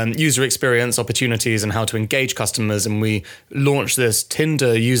user experience opportunities and how to engage customers, and we launched this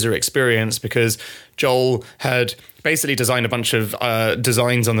Tinder user experience because Joel had basically designed a bunch of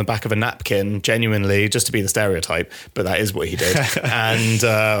designs on the back of a napkin, genuinely, just to be the stereotype, but that is what he did. And,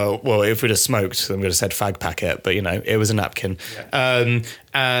 well, if we'd have smoked, then we'd have said fag packet, but, it was a napkin. Yeah.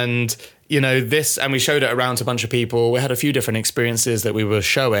 And we showed it around to a bunch of people. We had a few different experiences that we were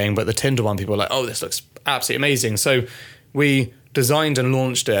showing, but the Tinder one, people were like, oh, this looks absolutely amazing. So we designed and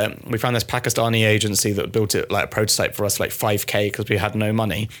launched it. We found this Pakistani agency that built it like a prototype for us, like $5,000, because we had no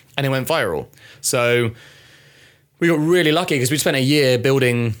money, and it went viral. So we got really lucky because we spent a year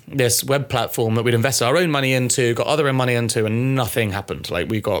building this web platform that we'd invested our own money into, got other money into, and nothing happened. Like,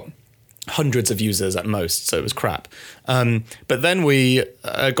 we got hundreds of users at most, so it was crap. But then we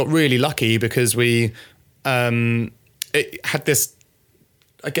got really lucky because it had this,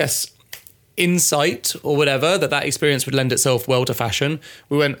 I guess, insight or whatever, that experience would lend itself well to fashion.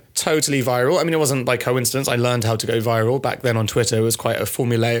 We went totally viral. I mean, it wasn't by coincidence. I learned how to go viral back then on Twitter. It was quite a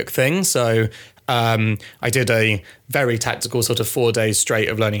formulaic thing. So I did a very tactical sort of 4 days straight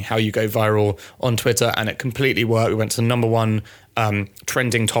of learning how you go viral on Twitter, and it completely worked. We went to number one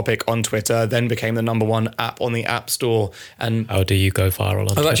trending topic on Twitter, then became the number one app on the App Store. And how do you go viral on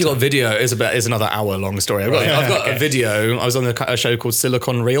Twitter? I've actually got video. It's another hour long story. I've got a video. I was on a show called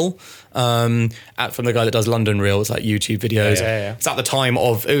Silicon Reel from the guy that does London Reel. It's like YouTube videos. Yeah. It's at the time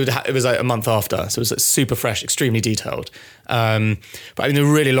of, it was like a month after. So it was like super fresh, extremely detailed. But I mean, the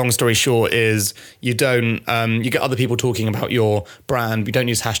really long story short is you don't, you get other people talking about your brand. You don't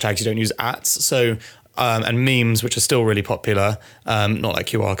use hashtags, you don't use ats. So, and memes, which are still really popular, not like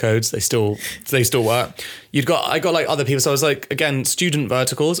QR codes, they still work. I got like other people, so I was like, again, student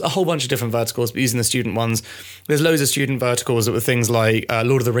verticals, a whole bunch of different verticals, but using the student ones. There's loads of student verticals that were things like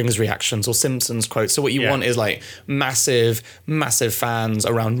Lord of the Rings reactions or Simpsons quotes. So what you want is like massive fans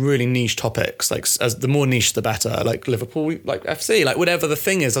around really niche topics, like as the more niche the better, like Liverpool, like FC, like whatever the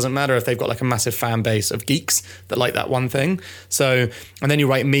thing is, doesn't matter if they've got like a massive fan base of geeks that like that one thing. So, and then you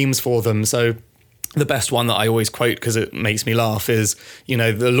write memes for them. So the best one that I always quote because it makes me laugh is,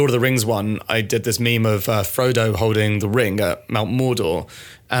 the Lord of the Rings one. I did this meme of Frodo holding the ring at Mount Mordor,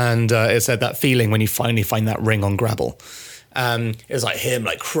 and it said that feeling when you finally find that ring on Grabble. It was like him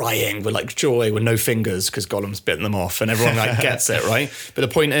like crying with like joy with no fingers because Gollum's bitten them off, and everyone like gets it, right? But the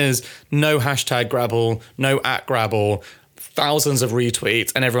point is, no hashtag Grabble, no at Grabble, thousands of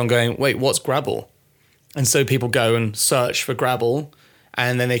retweets, and everyone going, wait, what's Grabble? And so people go and search for Grabble.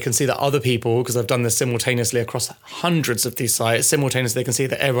 And then they can see that other people, because I've done this simultaneously across hundreds of these sites, simultaneously they can see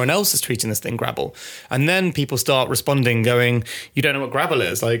that everyone else is treating this thing Grabble. And then people start responding going, you don't know what Grabble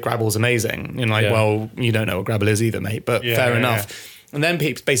is? Like, Grabble's amazing. And well, you don't know what Grabble is either, mate, but fair enough. Yeah. And then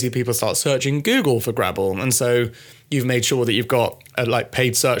basically people start searching Google for Grabble. And so you've made sure that you've got a like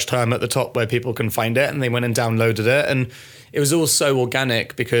paid search term at the top where people can find it, and they went and downloaded it. And it was all so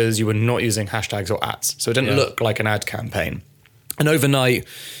organic because you were not using hashtags or ads. So it didn't look like an ad campaign. And overnight,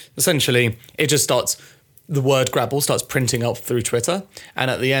 essentially, it just the word Grabble starts printing up through Twitter. And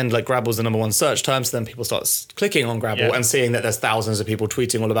at the end, like, Grabble's the number one search term. So then people start clicking on Grabble and seeing that there's thousands of people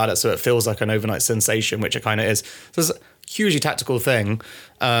tweeting all about it. So it feels like an overnight sensation, which it kind of is. So it's a hugely tactical thing.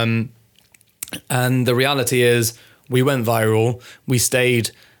 And the reality is we went viral. We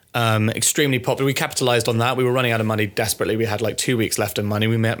stayed extremely popular. We capitalized on that. We were running out of money desperately. We had like 2 weeks left of money.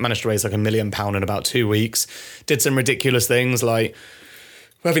 We managed to raise like £1 million in about 2 weeks. Did some ridiculous things like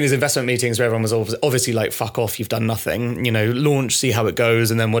we're having these investment meetings where everyone was obviously like, fuck off, you've done nothing, launch, see how it goes,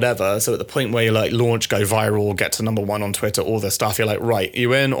 and then whatever. So at the point where you like launch, go viral, get to number one on Twitter, all this stuff, you're like, right,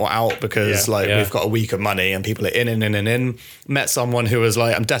 you in or out? Because we've got a week of money and people are in. Met someone who was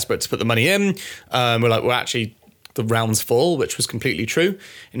like, I'm desperate to put the money in. We're like, well, actually, the round's full, which was completely true.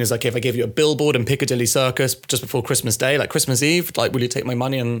 And he's like, if I give you a billboard in Piccadilly Circus just before Christmas Day, like Christmas Eve, like, will you take my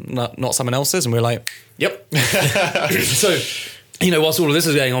money and not someone else's? And we're like, yep. So, whilst all of this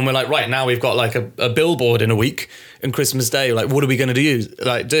is going on, we're like, right, now we've got like a billboard in a week and Christmas Day, like, what are we going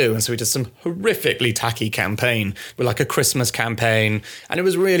to do? And so we did some horrifically tacky campaign with like a Christmas campaign. And it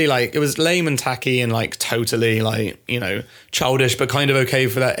was really like, it was lame and tacky and like totally like, you know, childish, but kind of okay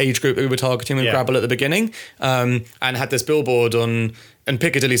for that age group that we were targeting with Grabble at the beginning. And had this billboard on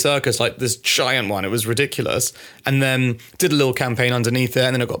Piccadilly Circus, like this giant one. It was ridiculous. And then did a little campaign underneath it.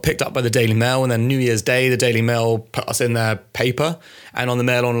 And then it got picked up by the Daily Mail. And then New Year's Day, the Daily Mail put us in their paper and on the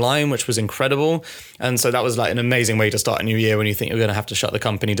Mail Online, which was incredible. And so that was like an amazing way to start a new year when you think you're going to have to shut the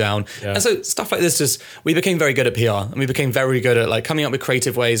company down. Yeah. And so stuff like this, we became very good at PR, and we became very good at like coming up with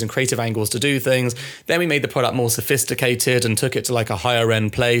creative ways and creative angles to do things. Then we made the product more sophisticated and took it to like a higher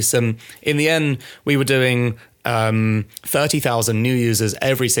end place. And in the end, we were doing 30,000 new users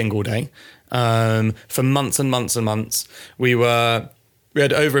every single day for months and months and months. We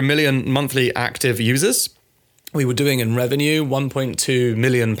had over 1 million monthly active users. We were doing in revenue £1.2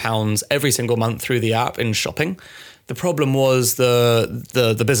 million every single month through the app in shopping. The problem was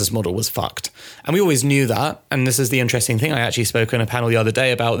the business model was fucked. And we always knew that. And this is the interesting thing. I actually spoke on a panel the other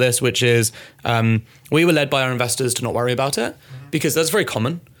day about this, which is we were led by our investors to not worry about it, because that's very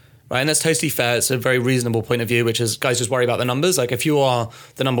common. Right, and that's totally fair. It's a very reasonable point of view, which is guys just worry about the numbers. Like if you are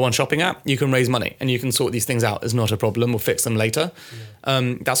the number one shopping app, you can raise money and you can sort these things out. It's not a problem. We'll fix them later.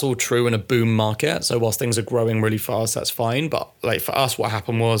 Yeah. That's all true in a boom market. So whilst things are growing really fast, that's fine. But like for us, what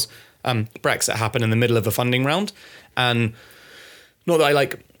happened was Brexit happened in the middle of a funding round. And not that I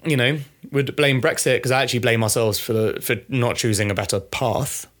would blame Brexit, because I actually blame ourselves for not choosing a better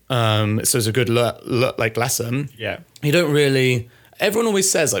path. So it's a good lesson. Yeah. You don't really... Everyone always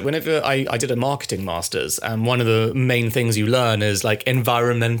says, like, whenever I did a marketing master's, and one of the main things you learn is like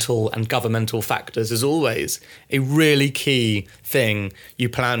environmental and governmental factors is always a really key thing you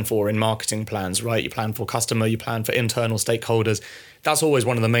plan for in marketing plans, right? You plan for customer, you plan for internal stakeholders. That's always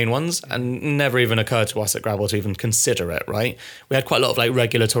one of the main ones, and never even occurred to us at Grabble to even consider it, right? We had quite a lot of like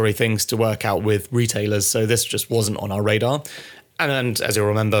regulatory things to work out with retailers, so this just wasn't on our radar. And as you'll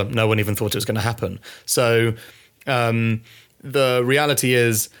remember, no one even thought it was going to happen. So... the reality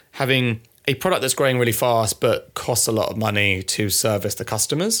is having a product that's growing really fast but costs a lot of money to service the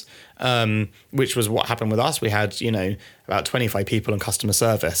customers, which was what happened with us. We had, about 25 people in customer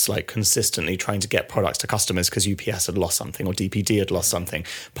service, like consistently trying to get products to customers because UPS had lost something or DPD had lost something.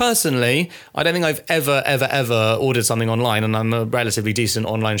 Personally, I don't think I've ever ordered something online, and I'm a relatively decent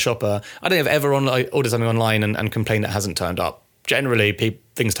online shopper. I don't think I've ever ordered something online and complained it hasn't turned up. Generally,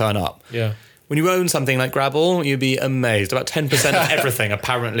 things turn up. Yeah. When you own something like Grabble, you'd be amazed. About 10% of everything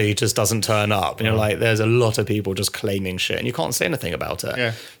apparently just doesn't turn up. And you're like, there's a lot of people just claiming shit and you can't say anything about it.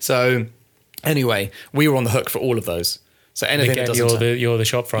 Yeah. So anyway, we were on the hook for all of those. So anything again, that doesn't... You're the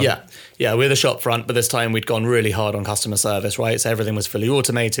shop front. Yeah, we're the shop front, but this time we'd gone really hard on customer service, right? So everything was fully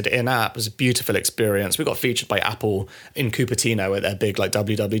automated in-app. It was a beautiful experience. We got featured by Apple in Cupertino at their big like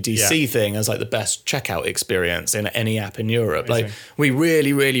WWDC thing as like the best checkout experience in any app in Europe. Amazing. Like we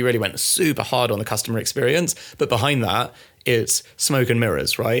really, really, really went super hard on the customer experience, but behind that, it's smoke and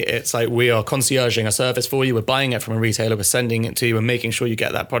mirrors, right? It's like we are concierging a service for you. We're buying it from a retailer. We're sending it to you and making sure you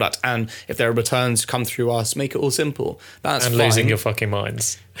get that product. And if there are returns, come through us, make it all simple. That's and fine. losing your fucking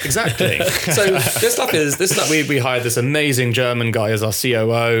minds. Exactly. So this stuff we hired this amazing German guy as our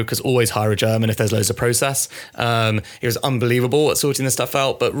COO, because always hire a German if there's loads of process. He was unbelievable at sorting this stuff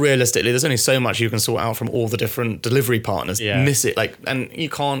out, but realistically, there's only so much you can sort out from all the different delivery partners. Yeah. Miss it, and you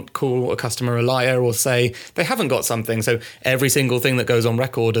can't call a customer a liar or say they haven't got something. So every single thing that goes on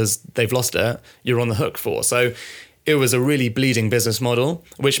record as they've lost it, you're on the hook for. So it was a really bleeding business model,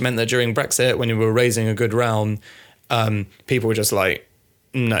 which meant that during Brexit, when you were raising a good round, people were just like,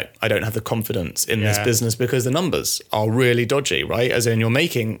 no, I don't have the confidence in this business because the numbers are really dodgy, right? As in you're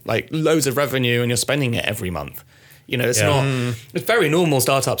making like loads of revenue and you're spending it every month. It's not, it's a very normal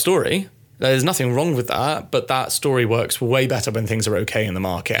startup story. There's nothing wrong with that, but that story works way better when things are okay in the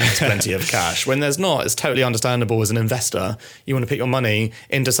market and there's plenty of cash. When there's not, it's totally understandable as an investor. You want to put your money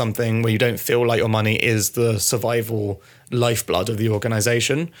into something where you don't feel like your money is the survival lifeblood of the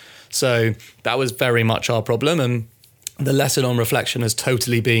organization. So that was very much our problem. And the lesson on reflection has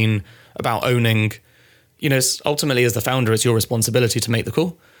totally been about owning, ultimately as the founder, it's your responsibility to make the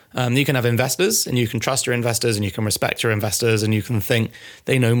call. You can have investors and you can trust your investors and you can respect your investors and you can think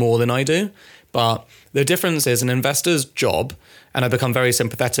they know more than I do. But the difference is an investor's job, and I become very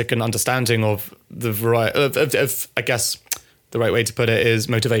sympathetic and understanding of the variety of I guess the right way to put it is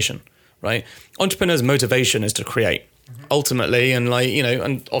motivation, right? Entrepreneurs' motivation is to create. Ultimately, and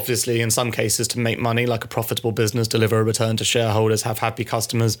and obviously in some cases to make money, like a profitable business, deliver a return to shareholders, have happy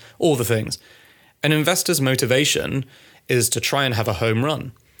customers, all the things. An investor's motivation is to try and have a home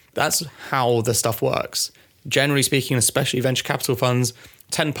run. That's how the stuff works. generally speaking, especially venture capital funds,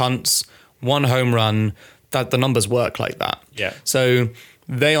 10 punts, 1 home run, that the numbers work like that. Yeah. So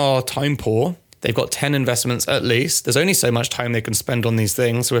they are time poor. They've got 10 investments at least. There's only so much time they can spend on these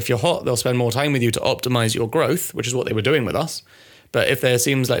things. So if you're hot, they'll spend more time with you to optimize your growth, which is what they were doing with us. But if there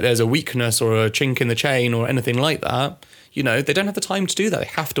seems like there's a weakness or a chink in the chain or anything like that, you know, they don't have the time to do that. They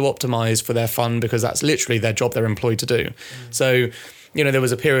have to optimize for their fund because that's literally their job they're employed to do. So, you know, there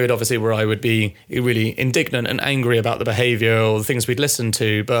was a period obviously where I would be really indignant and angry about the behavior or the things we'd listened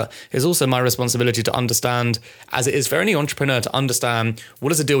to. But it's also my responsibility to understand, as it is for any entrepreneur, to understand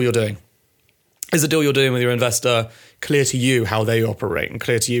what is the deal you're doing. Is the deal you're doing with your investor clear to you how they operate and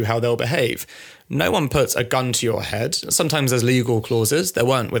clear to you how they'll behave? No one puts a gun to your head. Sometimes there's legal clauses. There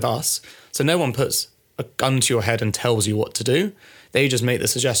weren't with us. So no one puts a gun to your head and tells you what to do. They just make the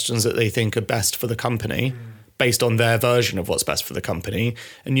suggestions that they think are best for the company based on their version of what's best for the company.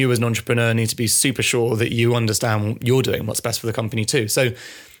 And you as an entrepreneur need to be super sure that you understand you're doing what's best for the company too. So,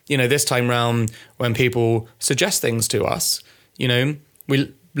 you know, this time round when people suggest things to us, you know,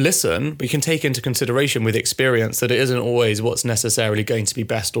 we listen, we can take into consideration with experience that it isn't always what's necessarily going to be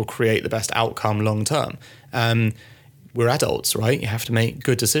best or create the best outcome long term. We're adults, right? You have to make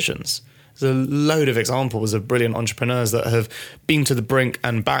good decisions. There's a load of examples of brilliant entrepreneurs that have been to the brink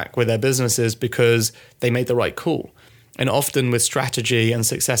and back with their businesses because they made the right call. And often with strategy and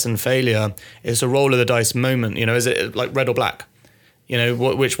success and failure, it's a roll of the dice moment. You know, is it like red or black? You know,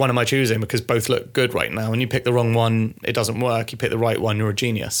 which one am I choosing? Because both look good right now. And you pick the wrong one, it doesn't work. You pick the right one, you're a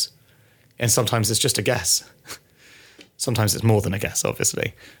genius. And sometimes it's just a guess. Sometimes it's more than a guess,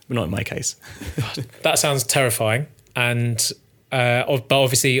 obviously, but not in my case. That sounds terrifying, and but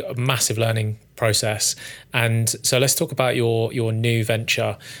obviously a massive learning process. And so let's talk about your new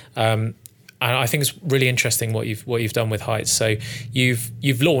venture. And I think it's really interesting what you've done with Heights. So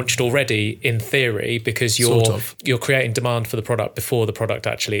you've launched already in theory because you're creating demand for the product before the product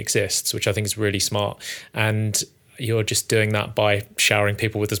actually exists, which I think is really smart. And you're just doing that by showering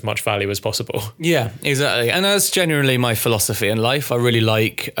people with as much value as possible. Yeah, exactly. And that's generally my philosophy in life. I really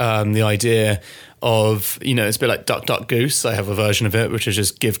like the idea of, you know, it's a bit like duck, duck, goose. I have a version of it, which is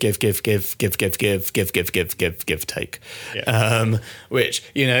just give, take. Yeah. Which,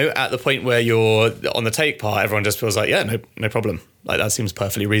 you know, at the point where you're on the take part, everyone just feels like, yeah, no problem. Like that seems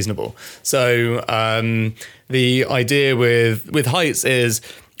perfectly reasonable. So the idea with Heights is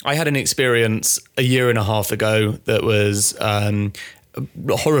I had an experience a year and a half ago that was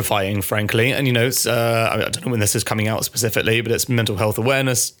horrifying, frankly. And, you know, it's, I don't know when this is coming out specifically, but it's Mental Health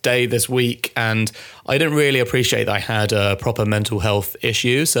Awareness Day this week. And I didn't really appreciate that I had a proper mental health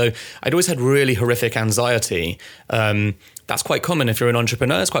issue. So I'd always had really horrific anxiety. That's quite common if you're an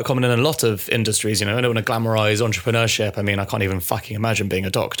entrepreneur. It's quite common in a lot of industries. You know, I don't want to glamorize entrepreneurship. I mean, I can't even fucking imagine being a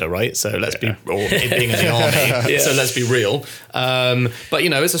doctor, right? So let's be, or being in the army. So let's be real. But, you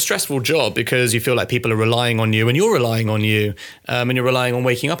know, it's a stressful job because you feel like people are relying on you and you're relying on you. And you're relying on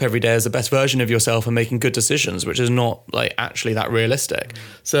waking up every day as the best version of yourself and making good decisions, which is not like actually that realistic.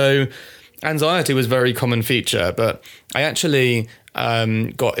 So anxiety was a very common feature, but I actually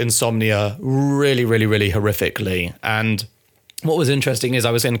got insomnia really, really, really horrifically. And what was interesting is I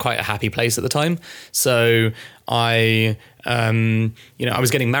was in quite a happy place at the time. So I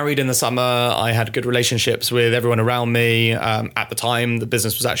was getting married in the summer. I had good relationships with everyone around me. At the time, the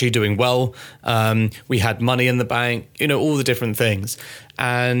business was actually doing well. We had money in the bank, you know, all the different things.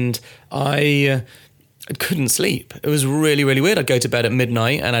 And I couldn't sleep. It was really, really weird. I'd go to bed at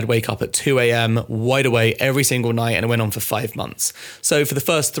midnight and I'd wake up at 2 a.m. wide awake every single night, and it went on for 5 months. So for the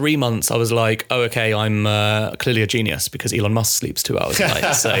first 3 months, I was like, oh, okay, I'm clearly a genius because Elon Musk sleeps 2 hours a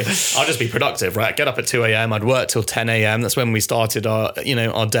night. So I'll just be productive, right? Get up at 2 a.m. I'd work till 10 a.m. That's when we started our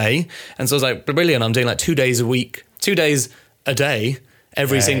day. And so I was like, brilliant. I'm doing like 2 days a week, 2 days a day,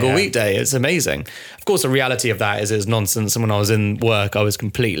 every single weekday. It's amazing. Of course, the reality of that is nonsense. And when I was in work, I was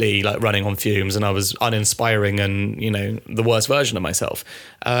completely like running on fumes and I was uninspiring and, you know, the worst version of myself.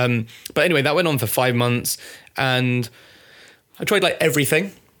 But anyway, that went on for 5 months and I tried like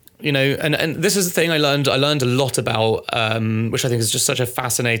everything, you know, and this is the thing I learned a lot about, which I think is just such a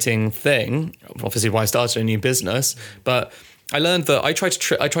fascinating thing. Obviously why I started a new business, but I learned that I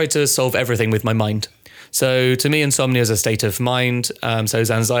tried to solve everything with my mind. So to me, insomnia is a state of mind. So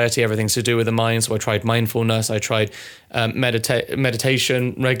is anxiety, everything's to do with the mind. So I tried mindfulness. I tried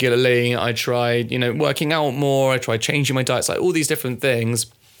meditation regularly. I tried, you know, working out more. I tried changing my diet, like all these different things.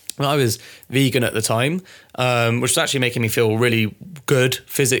 I was vegan at the time, which was actually making me feel really good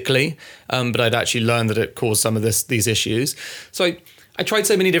physically. But I'd actually learned that it caused some of these issues. So I tried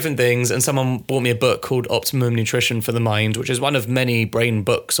so many different things, and someone bought me a book called Optimum Nutrition for the Mind, which is one of many brain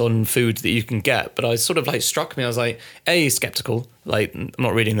books on food that you can get. But I sort of like struck me. I was like, skeptical. Like, I'm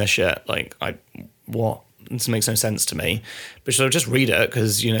not reading this shit. Like, what? This makes no sense to me. But should I just read it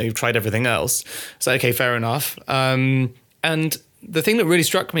because, you've tried everything else? So, okay, fair enough. And the thing that really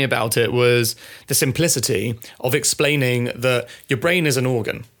struck me about it was the simplicity of explaining that your brain is an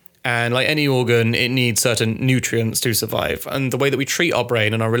organ. And like any organ, it needs certain nutrients to survive. And the way that we treat our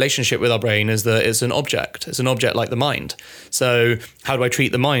brain and our relationship with our brain is that it's an object. It's an object like the mind. So how do I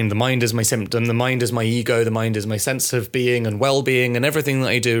treat the mind? The mind is my symptom. The mind is my ego. The mind is my sense of being and well-being. And everything that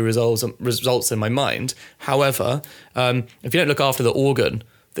I do results in my mind. However, if you don't look after the organ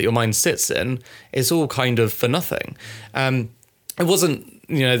that your mind sits in, it's all kind of for nothing. It wasn't,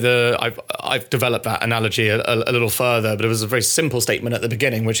 I've developed that analogy a little further, but it was a very simple statement at the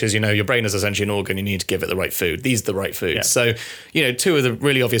beginning, which is, your brain is essentially an organ. You need to give it the right food. These are the right foods. Yeah. So, two of the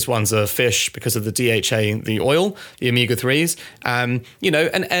really obvious ones are fish because of the DHA, the oil, the omega-3s, and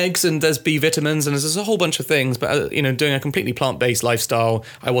eggs, and there's B vitamins, and there's a whole bunch of things. But, doing a completely plant-based lifestyle,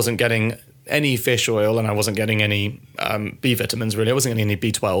 I wasn't getting any fish oil, and I wasn't getting any B vitamins, really. I wasn't getting any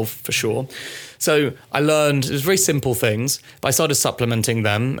B12 for sure. So I learned, it was very simple things, but I started supplementing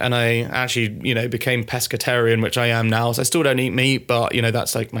them, and I actually, became pescatarian, which I am now. So I still don't eat meat, but,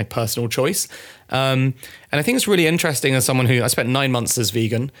 that's like my personal choice. And I think it's really interesting as someone who, I spent 9 months as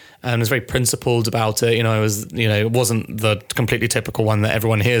vegan and was very principled about it. It wasn't the completely typical one that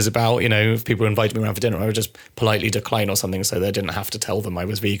everyone hears about. If people invited me around for dinner, I would just politely decline or something so they didn't have to tell them I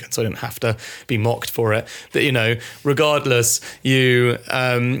was vegan, so I didn't have to be mocked for it. But, regardless, you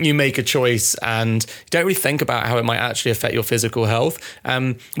make a choice and you don't really think about how it might actually affect your physical health.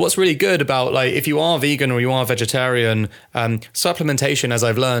 What's really good about, like, if you are vegan or you are vegetarian, supplementation, as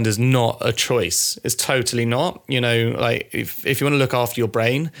I've learned, is not a choice. It's totally not. Like if you want to look after your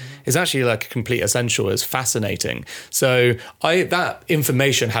brain, it's actually like a complete essential. It's fascinating. So that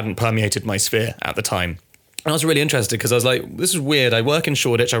information hadn't permeated my sphere at the time. And I was really interested because I was like, this is weird. I work in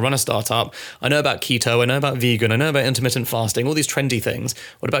Shoreditch. I run a startup. I know about keto. I know about vegan. I know about intermittent fasting, all these trendy things.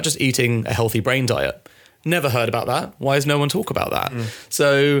 What about just eating a healthy brain diet? Never heard about that. Why does no one talk about that?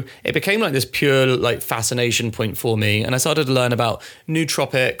 So it became like this pure like fascination point for me. And I started to learn about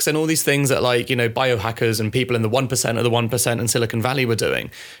nootropics and all these things that like, biohackers and people in the 1% of the 1% in Silicon Valley were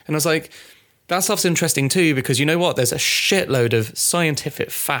doing. And I was like, that stuff's interesting too, because you know what? There's a shitload of scientific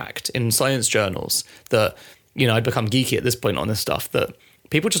fact in science journals that, I'd become geeky at this point on this stuff that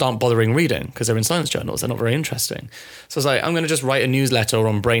people just aren't bothering reading because they're in science journals. They're not very interesting. So I was like, I'm going to just write a newsletter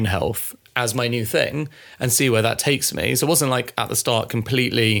on brain health as my new thing and see where that takes me. So it wasn't like at the start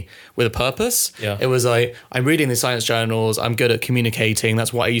completely with a purpose. Yeah. It was like, I'm reading the science journals. I'm good at communicating.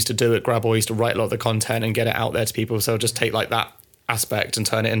 That's what I used to do at Grabble. I used to write a lot of the content and get it out there to people. So I'll just take like that aspect and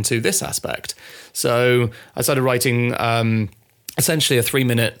turn it into this aspect. So I started writing essentially a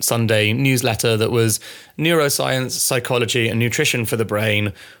 3-minute Sunday newsletter that was neuroscience, psychology, and nutrition for the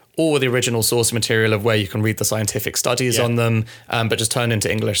brain, all the original source material of where you can read the scientific studies on them, but just turn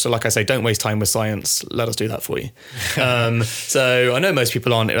into English. So like I say, don't waste time with science. Let us do that for you. So I know most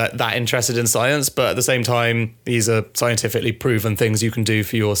people aren't that interested in science, but at the same time, these are scientifically proven things you can do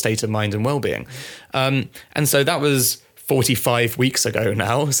for your state of mind and well-being. And so that was 45 weeks ago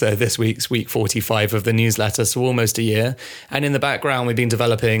now. So this week's week 45 of the newsletter, so almost a year. And in the background, we've been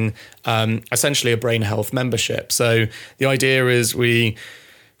developing essentially a brain health membership. So the idea is we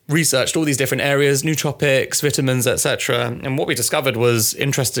researched all these different areas, nootropics, vitamins, etc. And what we discovered was,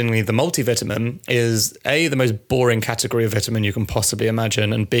 interestingly, the multivitamin is A, the most boring category of vitamin you can possibly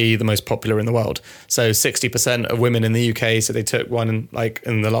imagine, and B, the most popular in the world. So 60% of women in the UK, so they took one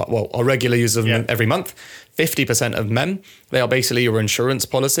are regular users of them every month. 50% of men, they are basically your insurance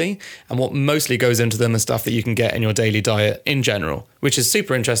policy. And what mostly goes into them is stuff that you can get in your daily diet in general, which is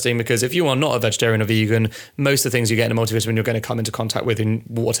super interesting because if you are not a vegetarian or vegan, most of the things you get in a multivitamin, you're going to come into contact with in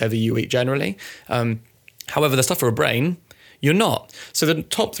whatever you eat generally. However, the stuff for a brain, you're not. So the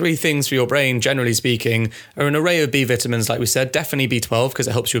top 3 things for your brain, generally speaking, are an array of B vitamins, like we said, definitely B12 because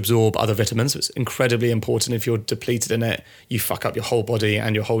it helps you absorb other vitamins. So it's incredibly important. If you're depleted in it, you fuck up your whole body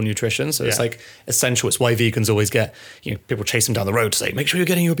and your whole nutrition. So it's like essential. It's why vegans always get, people chase them down the road to say, make sure you're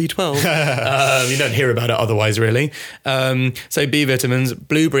getting your B12. You don't hear about it otherwise, really. So B vitamins,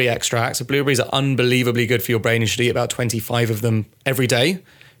 blueberry extracts. So blueberries are unbelievably good for your brain. You should eat about 25 of them every day.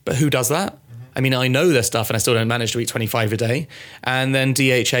 But who does that? I mean, I know this stuff and I still don't manage to eat 25 a day. And then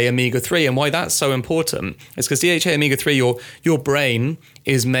DHA omega-3. And why that's so important is because DHA omega-3, your brain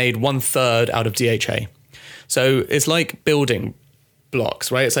is made 1/3 out of DHA. So it's like building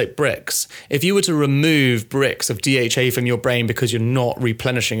blocks, right? It's like bricks. If you were to remove bricks of DHA from your brain because you're not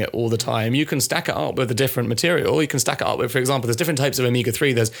replenishing it all the time, you can stack it up with a different material. You can stack it up with, for example, there's different types of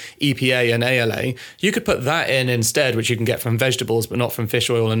omega-3. There's EPA and ALA. You could put that in instead, which you can get from vegetables, but not from fish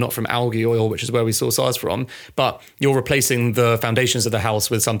oil and not from algae oil, which is where we source ours from. But you're replacing the foundations of the house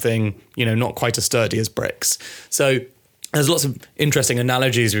with something, not quite as sturdy as bricks. So there's lots of interesting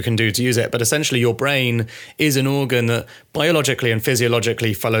analogies we can do to use it, but essentially your brain is an organ that biologically and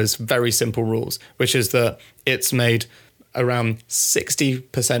physiologically follows very simple rules, which is that it's made around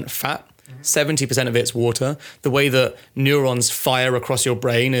 60% fat, 70% of it's water. The way that neurons fire across your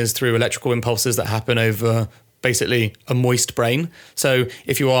brain is through electrical impulses that happen over basically a moist brain. So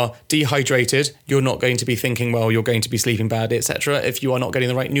if you are dehydrated, you're not going to be thinking well, you're going to be sleeping bad, etc. If you are not getting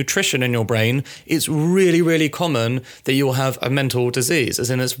the right nutrition in your brain, it's really, really common that you'll have a mental disease.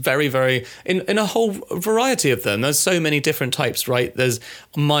 As in, it's very, very, in a whole variety of them. There's so many different types, right? There's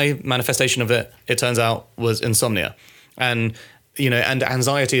my manifestation of it turns out, was insomnia. And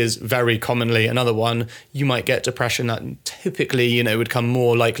anxiety is very commonly another one. You might get depression that typically, would come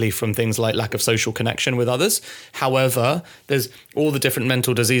more likely from things like lack of social connection with others. However, there's all the different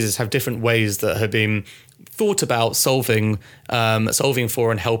mental diseases have different ways that have been thought about solving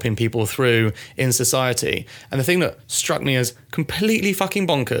for and helping people through in society. And the thing that struck me as completely fucking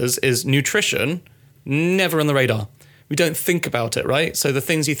bonkers is nutrition, never on the radar. We don't think about it, right? So the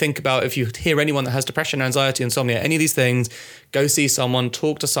things you think about, if you hear anyone that has depression, anxiety, insomnia, any of these things, go see someone,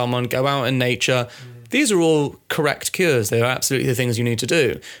 talk to someone, go out in nature. These are all correct cures. They are absolutely the things you need to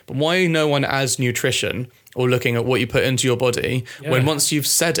do. But why no one adds nutrition or looking at what you put into your body when once you've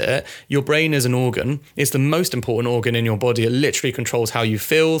said it, your brain is an organ. It's the most important organ in your body. It literally controls how you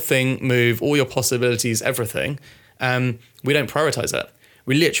feel, think, move, all your possibilities, everything. We don't prioritize it.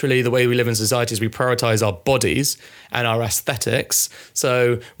 We literally, the way we live in society is we prioritize our bodies and our aesthetics.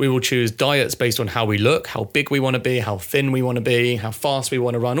 So we will choose diets based on how we look, how big we want to be, how thin we want to be, how fast we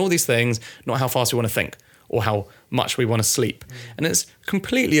want to run, all these things, not how fast we want to think or how much we want to sleep. And it's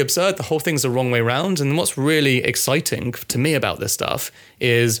completely absurd. The whole thing's the wrong way around. And what's really exciting to me about this stuff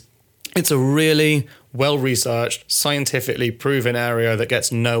is it's a really well-researched, scientifically proven area that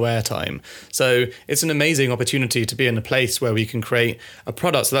gets no airtime. So it's an amazing opportunity to be in a place where we can create a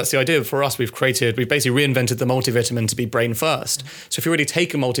product. So that's the idea for us. We've basically reinvented the multivitamin to be brain first. So if you already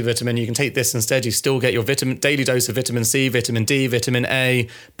take a multivitamin, you can take this instead. You still get your daily dose of vitamin C, vitamin D, vitamin A,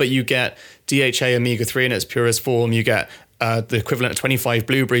 but you get DHA omega-3 in its purest form. You get the equivalent of 25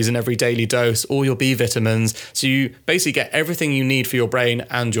 blueberries in every daily dose, all your B vitamins. So you basically get everything you need for your brain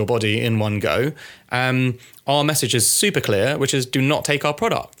and your body in one go. Our message is super clear, which is do not take our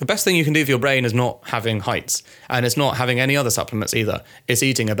product. The best thing you can do for your brain is not having heights, and it's not having any other supplements either. It's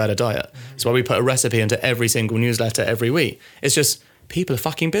eating a better diet. That's why we put a recipe into every single newsletter every week. It's just people are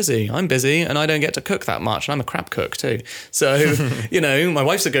fucking busy. I'm busy and I don't get to cook that much. And I'm a crap cook too. So, my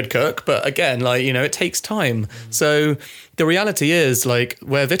wife's a good cook, but again, it takes time. So the reality is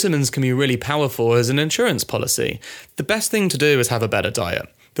where vitamins can be really powerful is an insurance policy. The best thing to do is have a better diet.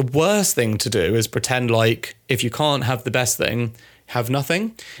 The worst thing to do is pretend if you can't have the best thing, have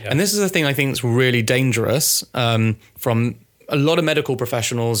nothing. Yeah. And this is the thing I think is really dangerous from a lot of medical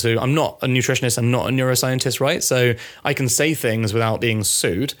professionals who, I'm not a nutritionist, I'm not a neuroscientist, right? So I can say things without being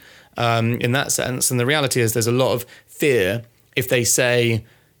sued in that sense. And the reality is there's a lot of fear if they say,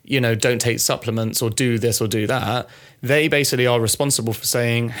 don't take supplements or do this or do that. They basically are responsible for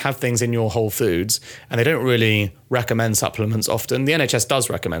saying, have things in your whole foods. And they don't really recommend supplements often. The NHS does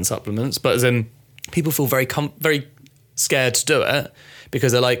recommend supplements, but as in people feel very scared to do it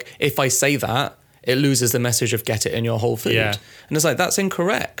because they're like, if I say that, it loses the message of get it in your whole food. Yeah. And it's that's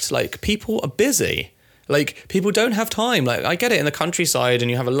incorrect. People are busy. People don't have time. I get it in the countryside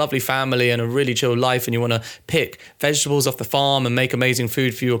and you have a lovely family and a really chill life and you want to pick vegetables off the farm and make amazing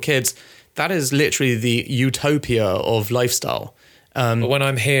food for your kids. That is literally the utopia of lifestyle. But when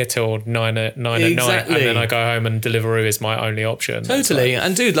I'm here till 9 at night and then I go home and Deliveroo is my only option. Totally.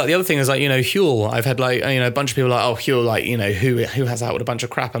 And dude, the other thing is Huel. I've had a bunch of people Huel, who has out with a bunch of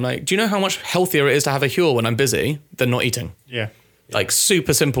crap. I'm do you know how much healthier it is to have a Huel when I'm busy than not eating? Yeah.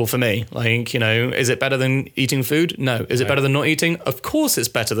 Super simple for me. Is it better than eating food? No. Is it better than not eating? Of course it's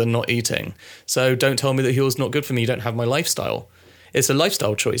better than not eating. So don't tell me that Huel's not good for me. You don't have my lifestyle. It's a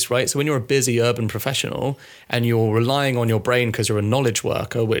lifestyle choice, right? So when you're a busy urban professional and you're relying on your brain because you're a knowledge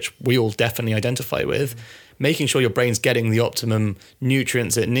worker, which we all definitely identify with, making sure your brain's getting the optimum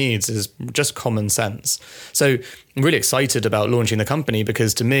nutrients it needs is just common sense. So I'm really excited about launching the company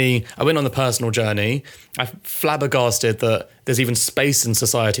because to me, I went on the personal journey. I'm flabbergasted that there's even space in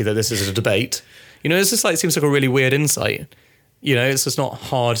society that this is a debate. It's just it seems like a really weird insight. You know, it's just not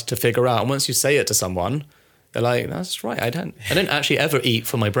hard to figure out. And once you say it to someone, they're like, that's right. I don't actually ever eat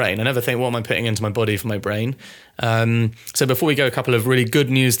for my brain. I never think, what am I putting into my body for my brain? So before we go, a couple of really good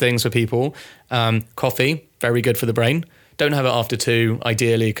news things for people. Coffee, very good for the brain. Don't have it after 2,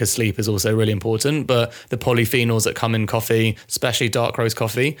 ideally, because sleep is also really important. But the polyphenols that come in coffee, especially dark roast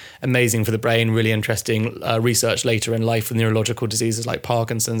coffee, amazing for the brain. Really interesting research later in life with neurological diseases like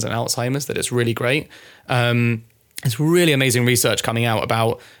Parkinson's and Alzheimer's that it's really great. It's really amazing research coming out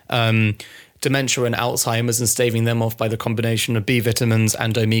about dementia and Alzheimer's and staving them off by the combination of B vitamins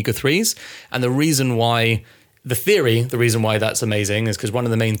and omega-3s. And the reason why that's amazing is because one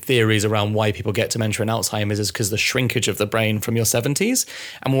of the main theories around why people get dementia and Alzheimer's is because the shrinkage of the brain from your 70s.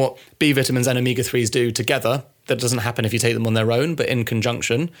 And what B vitamins and omega-3s do together, that doesn't happen if you take them on their own, but in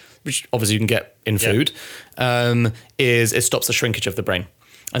conjunction, which obviously you can get in food, is it stops the shrinkage of the brain.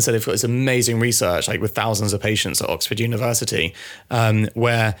 And so they've got this amazing research, like with thousands of patients at Oxford University,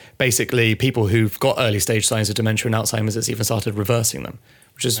 where basically people who've got early stage signs of dementia and Alzheimer's, it's even started reversing them,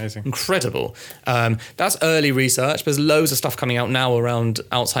 which is amazing. Incredible. That's early research. There's loads of stuff coming out now around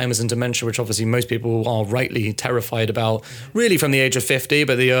Alzheimer's and dementia, which obviously most people are rightly terrified about, really from the age of 50,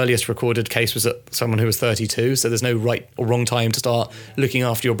 but the earliest recorded case was at someone who was 32. So there's no right or wrong time to start looking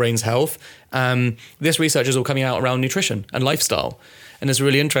after your brain's health. This research is all coming out around nutrition and lifestyle. And it's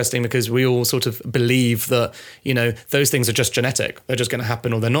really interesting because we all sort of believe that, you know, those things are just genetic. They're just going to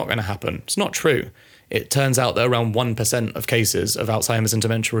happen or they're not going to happen. It's not true. It turns out that around 1% of cases of Alzheimer's and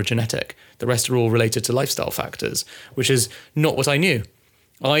dementia are genetic. The rest are all related to lifestyle factors, which is not what I knew.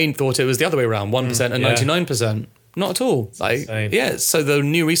 I thought it was the other way around, 1% and 99%. Not at all. So the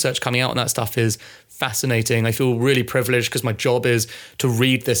new research coming out on that stuff is fascinating. I feel really privileged because my job is to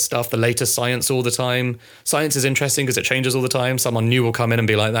read this stuff, the latest science all the time. Science is interesting because it changes all the time. Someone new will come in and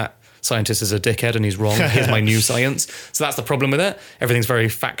be like, that scientist is a dickhead and he's wrong. Here's my new science. So that's the problem with it. Everything's very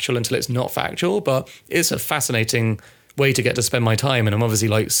factual until it's not factual, but it's a fascinating way to get to spend my time. And I'm obviously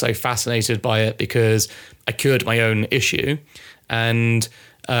like so fascinated by it because I cured my own issue. And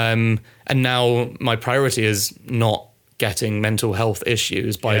now my priority is not getting mental health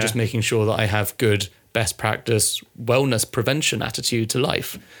issues by just making sure that I have good best practice wellness prevention attitude to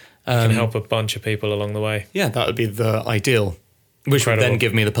life. Can help a bunch of people along the way. Yeah, that would be the ideal, which would then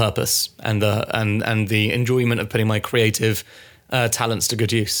give me the purpose and the enjoyment of putting my creative talents to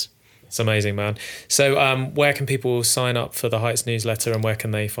good use. It's amazing, man. So where can people sign up for the Heights newsletter and where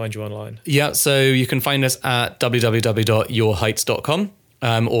can they find you online? Yeah, so you can find us at www.yourheights.com.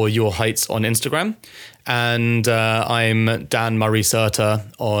 Or Your Heights on Instagram. And I'm Dan Murray Serter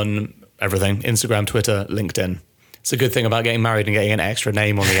on everything, Instagram, Twitter, LinkedIn. It's a good thing about getting married and getting an extra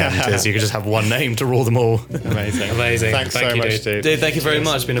name on the end is you can just have one name to rule them all. Amazing. Thanks so much, dude. Thank you very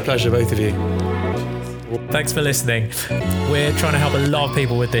much. It's been a pleasure, both of you. Thanks for listening. We're trying to help a lot of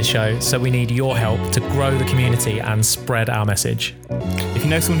people with this show, so we need your help to grow the community and spread our message. If you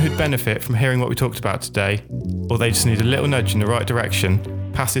know someone who'd benefit from hearing what we talked about today, or they just need a little nudge in the right direction,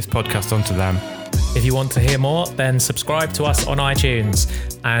 pass this podcast on to them. If you want to hear more, then subscribe to us on iTunes.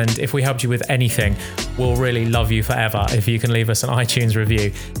 And if we helped you with anything, we'll really love you forever if you can leave us an iTunes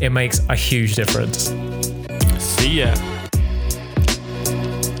review. It makes a huge difference. See ya.